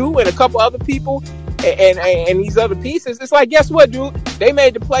KD and you and a couple other people and these other pieces. It's like, guess what, dude? They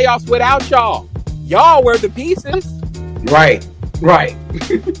made the playoffs without y'all. Y'all were the pieces. Right.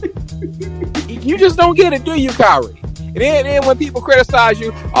 You just don't get it, do you, Kyrie? And then when people criticize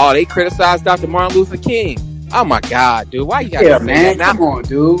you, they criticize Dr. Martin Luther King. Oh my God, dude! Why you got to say man? that? Come on,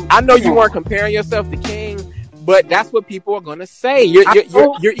 dude. I know you weren't comparing yourself to King, but that's what people are gonna say. You're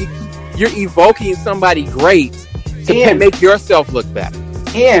evoking somebody great to make yourself look better.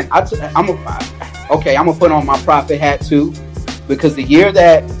 And I'm gonna put on my prophet hat too, because the year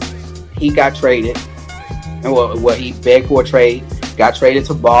that he got traded, and what he begged for a trade, got traded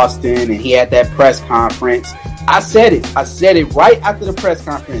to Boston, and he had that press conference. I said it right after the press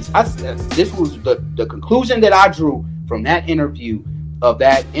conference. This was the conclusion that I drew from that interview of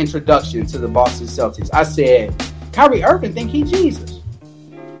that introduction to the Boston Celtics. I said, Kyrie Irving think he Jesus.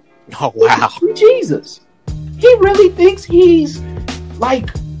 Oh, wow. He Jesus. He really thinks he's like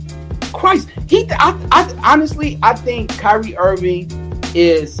Christ. Honestly, I think Kyrie Irving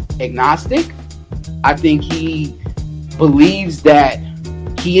is agnostic. I think he believes that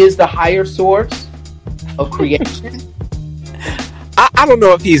he is the higher source of creation. I don't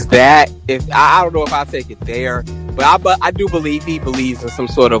know if he's that. I don't know if I take it there, but I do believe he believes in some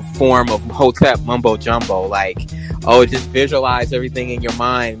sort of form of Hotep mumbo jumbo. Like, just visualize everything in your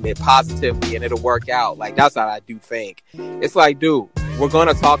mind positively, and it'll work out. Like, that's what I do think. It's like, dude, we're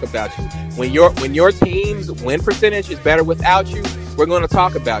gonna talk about you when your team's win percentage is better without you. We're going to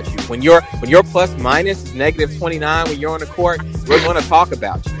talk about you. When your plus minus is -29 when you're on the court, we're going to talk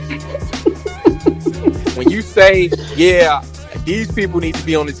about you. When you say, yeah, these people need to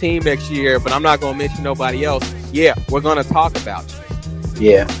be on the team next year, but I'm not going to mention nobody else. Yeah, we're going to talk about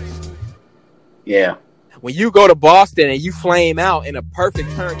you. Yeah. When you go to Boston and you flame out in a perfect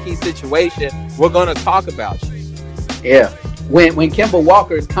turnkey situation, we're going to talk about you. Yeah. When Kemba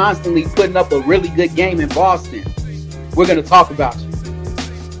Walker is constantly putting up a really good game in Boston, we're going to talk about you.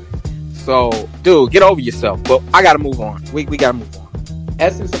 So, dude, get over yourself. But I got to move on. We got to move on.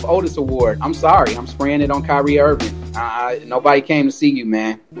 Essence of Otis Award. I'm sorry. I'm spraying it on Kyrie Irving. Nobody came to see you,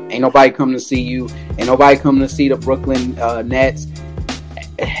 man. Ain't nobody coming to see you. Ain't nobody coming to see the Brooklyn Nets.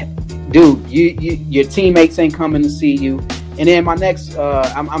 Dude, your teammates ain't coming to see you. And then my next,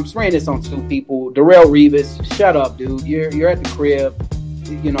 I'm spraying this on 2 people. Darrelle Revis, shut up, dude. You're at the crib.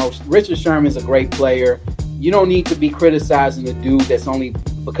 You know, Richard Sherman's a great player. You don't need to be criticizing a dude that's only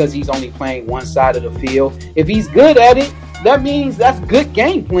because he's only playing one side of the field. If he's good at it, that means that's good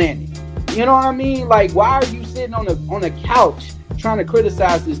game planning. You know what I mean? Like, why are you sitting on a couch trying to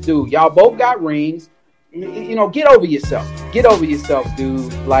criticize this dude? Y'all both got rings. You know, get over yourself. Get over yourself,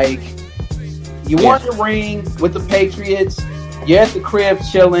 dude. Like, you won the ring with the Patriots. You're at the crib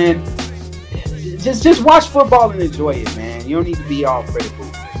chilling. Just watch football and enjoy it, man. You don't need to be all critical.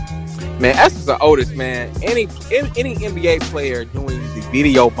 Man, that's just the oldest, man. Any NBA player doing the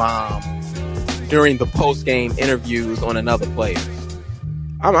video bomb during the post game interviews on another player.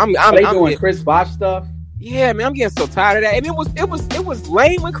 I'm doing Chris Bosh stuff. Yeah, man, I'm getting so tired of that. And it was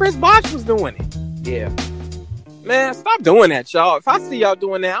lame when Chris Bosh was doing it. Yeah. Man, stop doing that, y'all. If I see y'all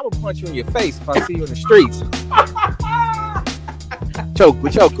doing that, I'm gonna punch you in your face if I see you in the streets.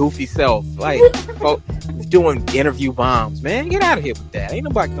 With your goofy self, like doing interview bombs, man. Get out of here with that. Ain't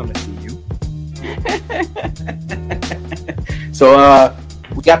nobody coming to see you. So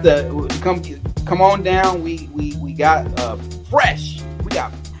we got come on down. We got fresh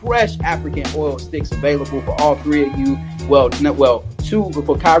African oil sticks available for all three of you. Well, two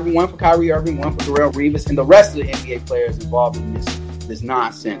for Kyrie, one for Kyrie Irving, one for Darrelle Revis, and the rest of the NBA players involved in this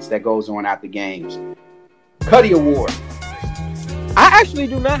nonsense that goes on at the games. Cuddy Award. I actually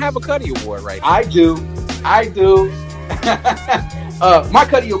do not have a Cuddy Award right now. I do. My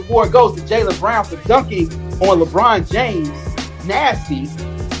Cuddy Award goes to Jaylen Brown for dunking on LeBron James. Nasty.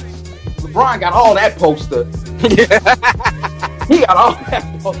 LeBron got all that poster. He got all that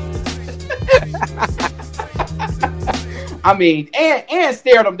poster. I mean, and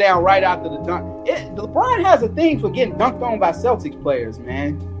stared him down right after the dunk. LeBron has a thing for getting dunked on by Celtics players,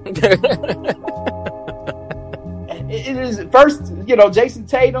 man. It is first, Jason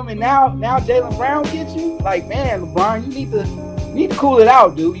Tatum, and now Jaylen Brown gets you. Like, man, LeBron, you need to cool it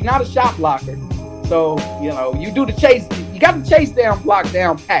out, dude. You're not a shot blocker, so you do the chase. You got the chase down, block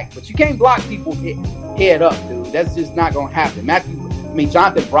down, pack, but you can't block people head up, dude. That's just not gonna happen.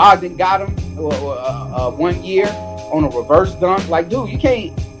 Jonathan Brogdon got him 1 year on a reverse dunk. Like, dude, you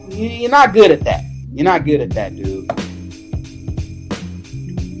can't. You're not good at that. You're not good at that, dude.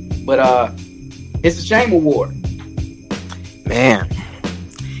 But it's a shame award. Man,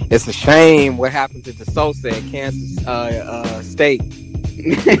 it's a shame what happened to DeSosa at Kansas State.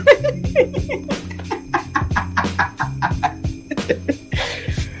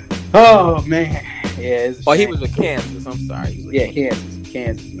 Oh man, yeah. He was with Kansas. I'm sorry.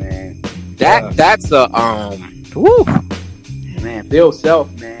 Kansas, man. That's a woo. Man, Bill Self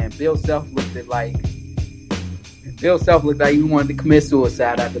looked like he wanted to commit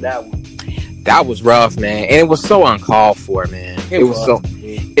suicide after that one. That was rough, man, and it was so uncalled for, man. It was so.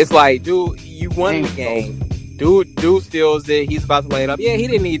 It's like, dude, you won the game. Dude steals it. He's about to lay it up. Yeah, he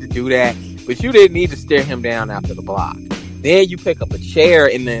didn't need to do that, but you didn't need to stare him down after the block. Then you pick up a chair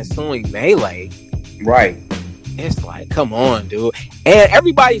in the ensuing melee. Right. It's like, come on, dude. And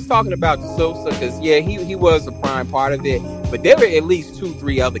everybody's talking about DeSosa because, yeah, he was a prime part of it, but there were at least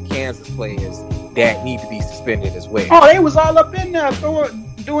 2-3 other Kansas players that need to be suspended as well. Oh, they was all up in there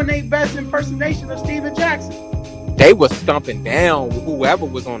doing their best impersonation of Steven Jackson. They was stumping down whoever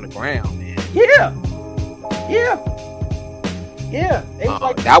was on the ground, man. Yeah.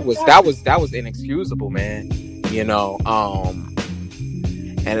 That was inexcusable, man.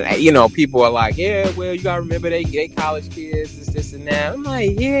 And people are like, yeah, well, you gotta remember they college kids, this and that. I'm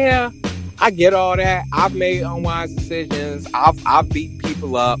like, yeah, I get all that. I've made unwise decisions. I've beat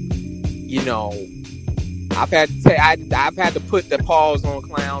people up. I've had to put the paws on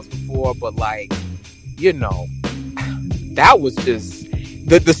clowns before, but that was just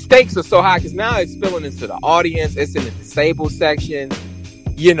the stakes are so high because now it's spilling into the audience. It's in the disabled section.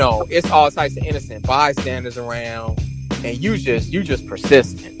 It's all types of innocent bystanders around, and you just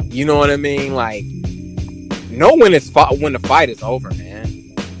persistent. You know what I mean? Like, know when the fight is over,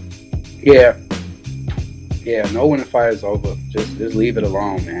 man. Yeah, know when the fight is over. Just leave it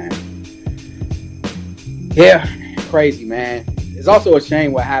alone, man. Yeah, crazy, man. It's also a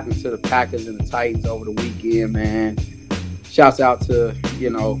shame what happened to the Packers and the Titans over the weekend, man. Shouts out to,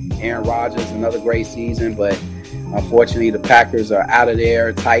 Aaron Rodgers, another great season, but unfortunately the Packers are out of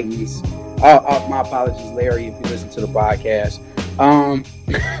there. Titans, my apologies, Larry, if you listen to the podcast.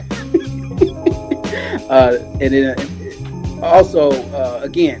 And then also,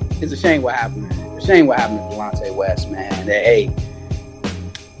 again, it's a shame what happened. It's a shame what happened to Delonte West, man.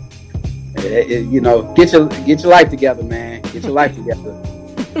 Get your life together, man. Get your life together,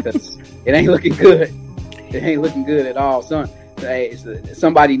 because it ain't looking good. It ain't looking good at all. Some of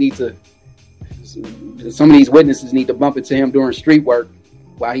these witnesses need to bump into him during street work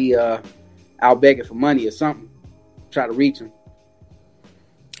while he out begging for money or something. Try to reach him.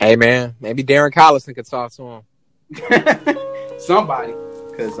 Hey, man, maybe Darren Collison could talk to him. Somebody,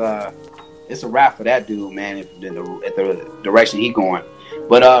 because it's a wrap for that dude, man. At the direction he going.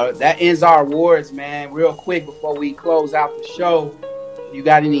 But that ends our awards, man. Real quick before we close out the show, you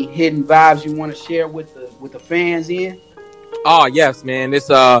got any hidden vibes you want to share with the fans in? Oh yes, man. This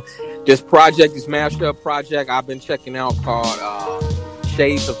project, this mashup project I've been checking out called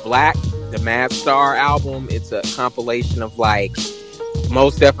Shades of Black. the Mad Star album. It's a compilation of like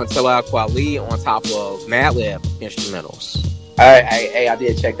Mos Def and Talib Kweli on top of Madlib instrumentals. I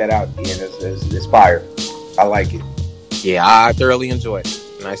did check that out. Yeah, it's fire. I like it. Yeah, I thoroughly enjoyed it.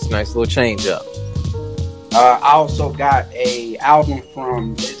 Nice little change up. I also got a album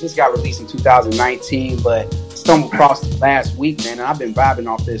from, it just got released in 2019, but stumbled across it last week, man, and I've been vibing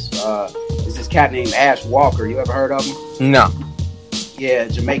off this. It's this cat named Ash Walker. You ever heard of him? No. Yeah,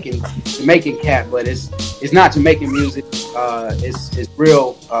 Jamaican cat, but it's not Jamaican music. It's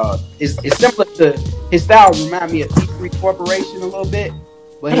real. It's similar to, his style remind me of T3 Corporation a little bit,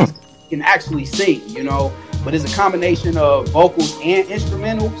 but he can actually sing, you know. But it's a combination of vocals and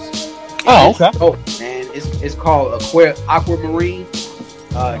instrumentals. Oh, okay. Oh man, it's called Aquamarine.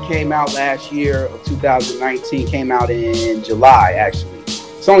 Came out last year of 2019. Came out in July actually.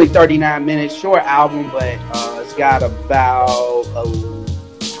 It's only 39 minutes, short album, but it's got about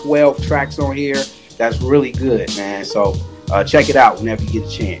 12 tracks on here. That's really good, man. So check it out whenever you get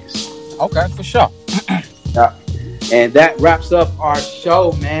a chance. Okay, for sure. And that wraps up our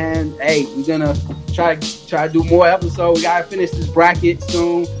show, man. Hey, we're gonna try to do more episodes. We gotta finish this bracket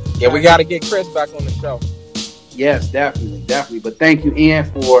soon. Yeah, we gotta get Chris back on the show. Yes, definitely. But thank you, Ian,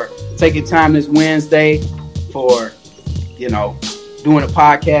 for taking time this Wednesday for, doing the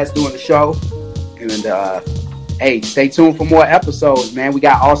podcast, doing the show. And hey, stay tuned for more episodes, man. We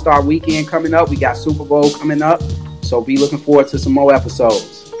got All-Star Weekend coming up. We got Super Bowl coming up. So be looking forward to some more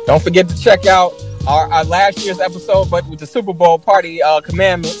episodes. Don't forget to check out our last year's episode, but with the Super Bowl party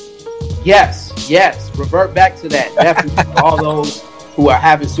commandments. Yes. Revert back to that. Definitely. All those who are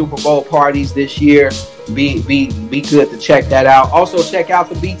having Super Bowl parties this year, be good to check that out. Also, check out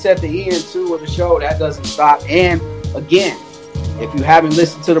the beats at the end too of the show. That doesn't stop. And again, if you haven't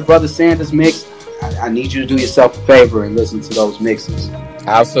listened to the Brother Sanders mix, I need you to do yourself a favor and listen to those mixes.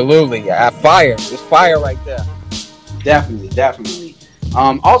 Absolutely. Fire. There's fire right there. Definitely.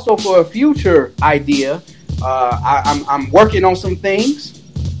 Also, for a future idea, I'm working on some things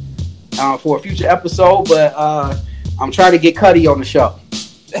for a future episode, but I'm trying to get Cuddy on the show.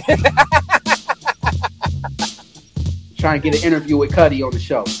 Trying to get an interview with Cuddy on the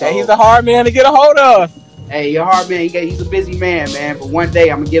show. So, hey, he's a hard man to get a hold of. Hey, you're a hard man. He's a busy man, But one day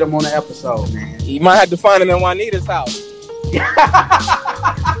I'm going to get him on the episode, man. You might have to find him in Juanita's house.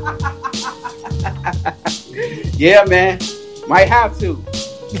 Yeah, man. Might have to.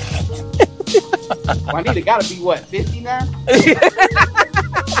 Juanita got to be, what, 50 now?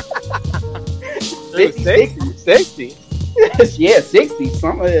 50, 60. Yeah, 60.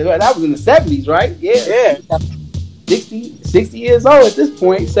 That was in the 70s, right? Yeah. 60 years old at this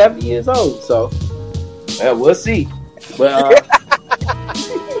point, 70 years old. So, we'll see. But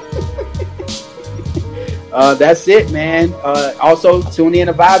that's it, man. Also, tune in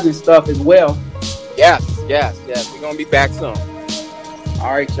to Vibes and stuff as well. Yes. We're going to be back soon.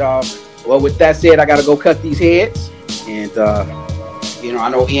 All right, y'all. Well, with that said, I got to go cut these heads. And, I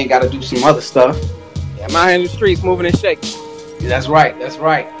know Ian got to do some other stuff. Yeah, I'm out here in the streets moving and shaking. Yeah, that's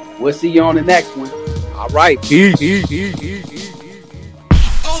right. We'll see you on the next one. All right. Peace.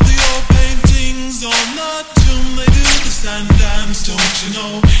 All the old paintings on the tomb, they do the sand dance, don't you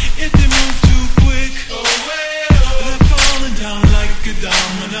know? If they move too quick, they're falling down like a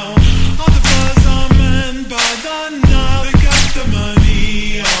domino. All the bars are men by the Nile, they got the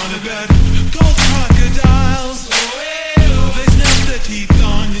money on a bed. Gold crocodiles, they snap their teeth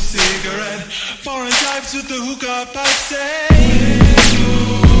on your cigarette. Foreign types with the hookah pipe say,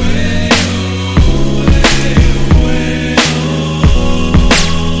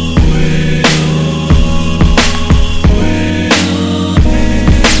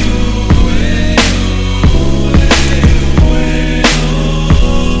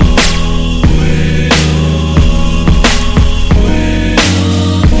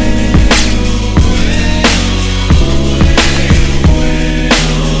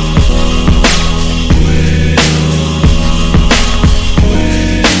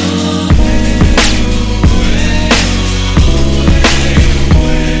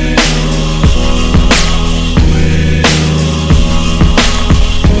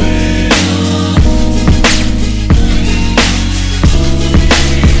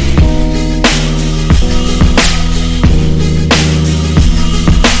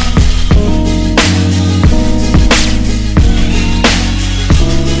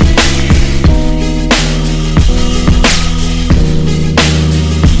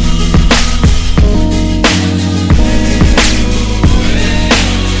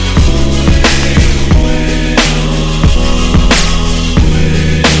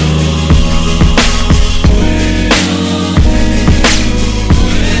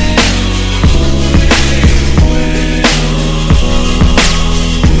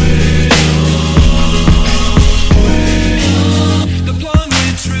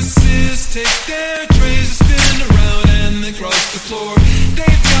 take their trays and spin around and they cross the floor.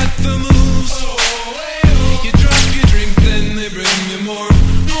 They've got the moves. You drop your drink, then they bring you more.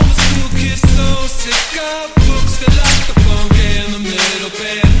 All the school kids so sick of books, they like the funk and the metal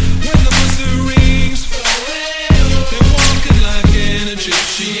band. When the buzzer rings, they're walking like an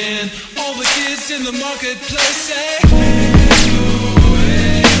Egyptian. All the kids in the marketplace say,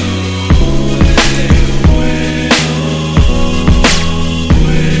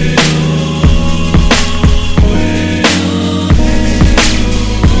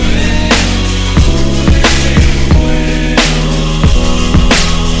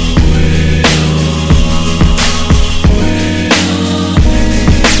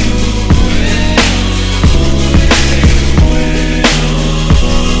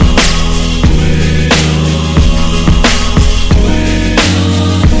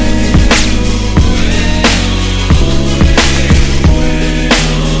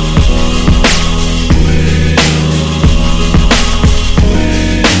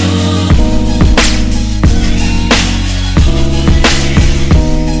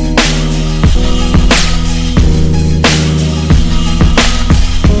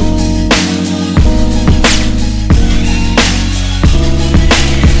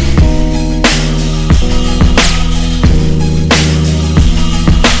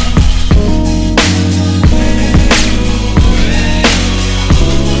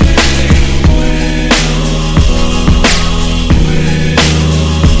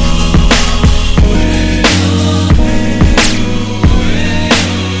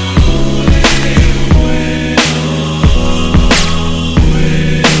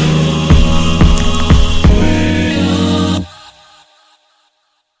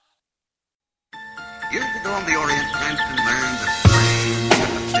 Years ago on the Orient, Cranston learned a strange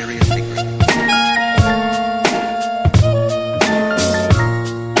and mysterious secret.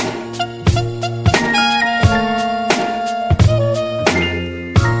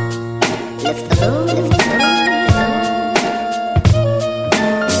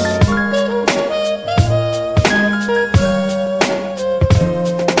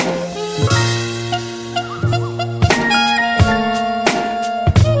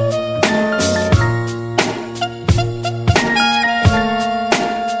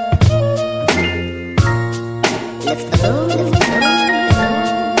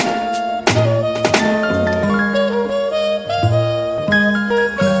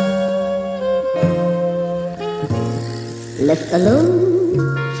 Left alone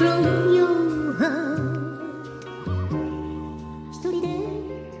from your heart, stood there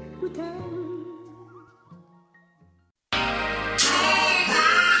with her.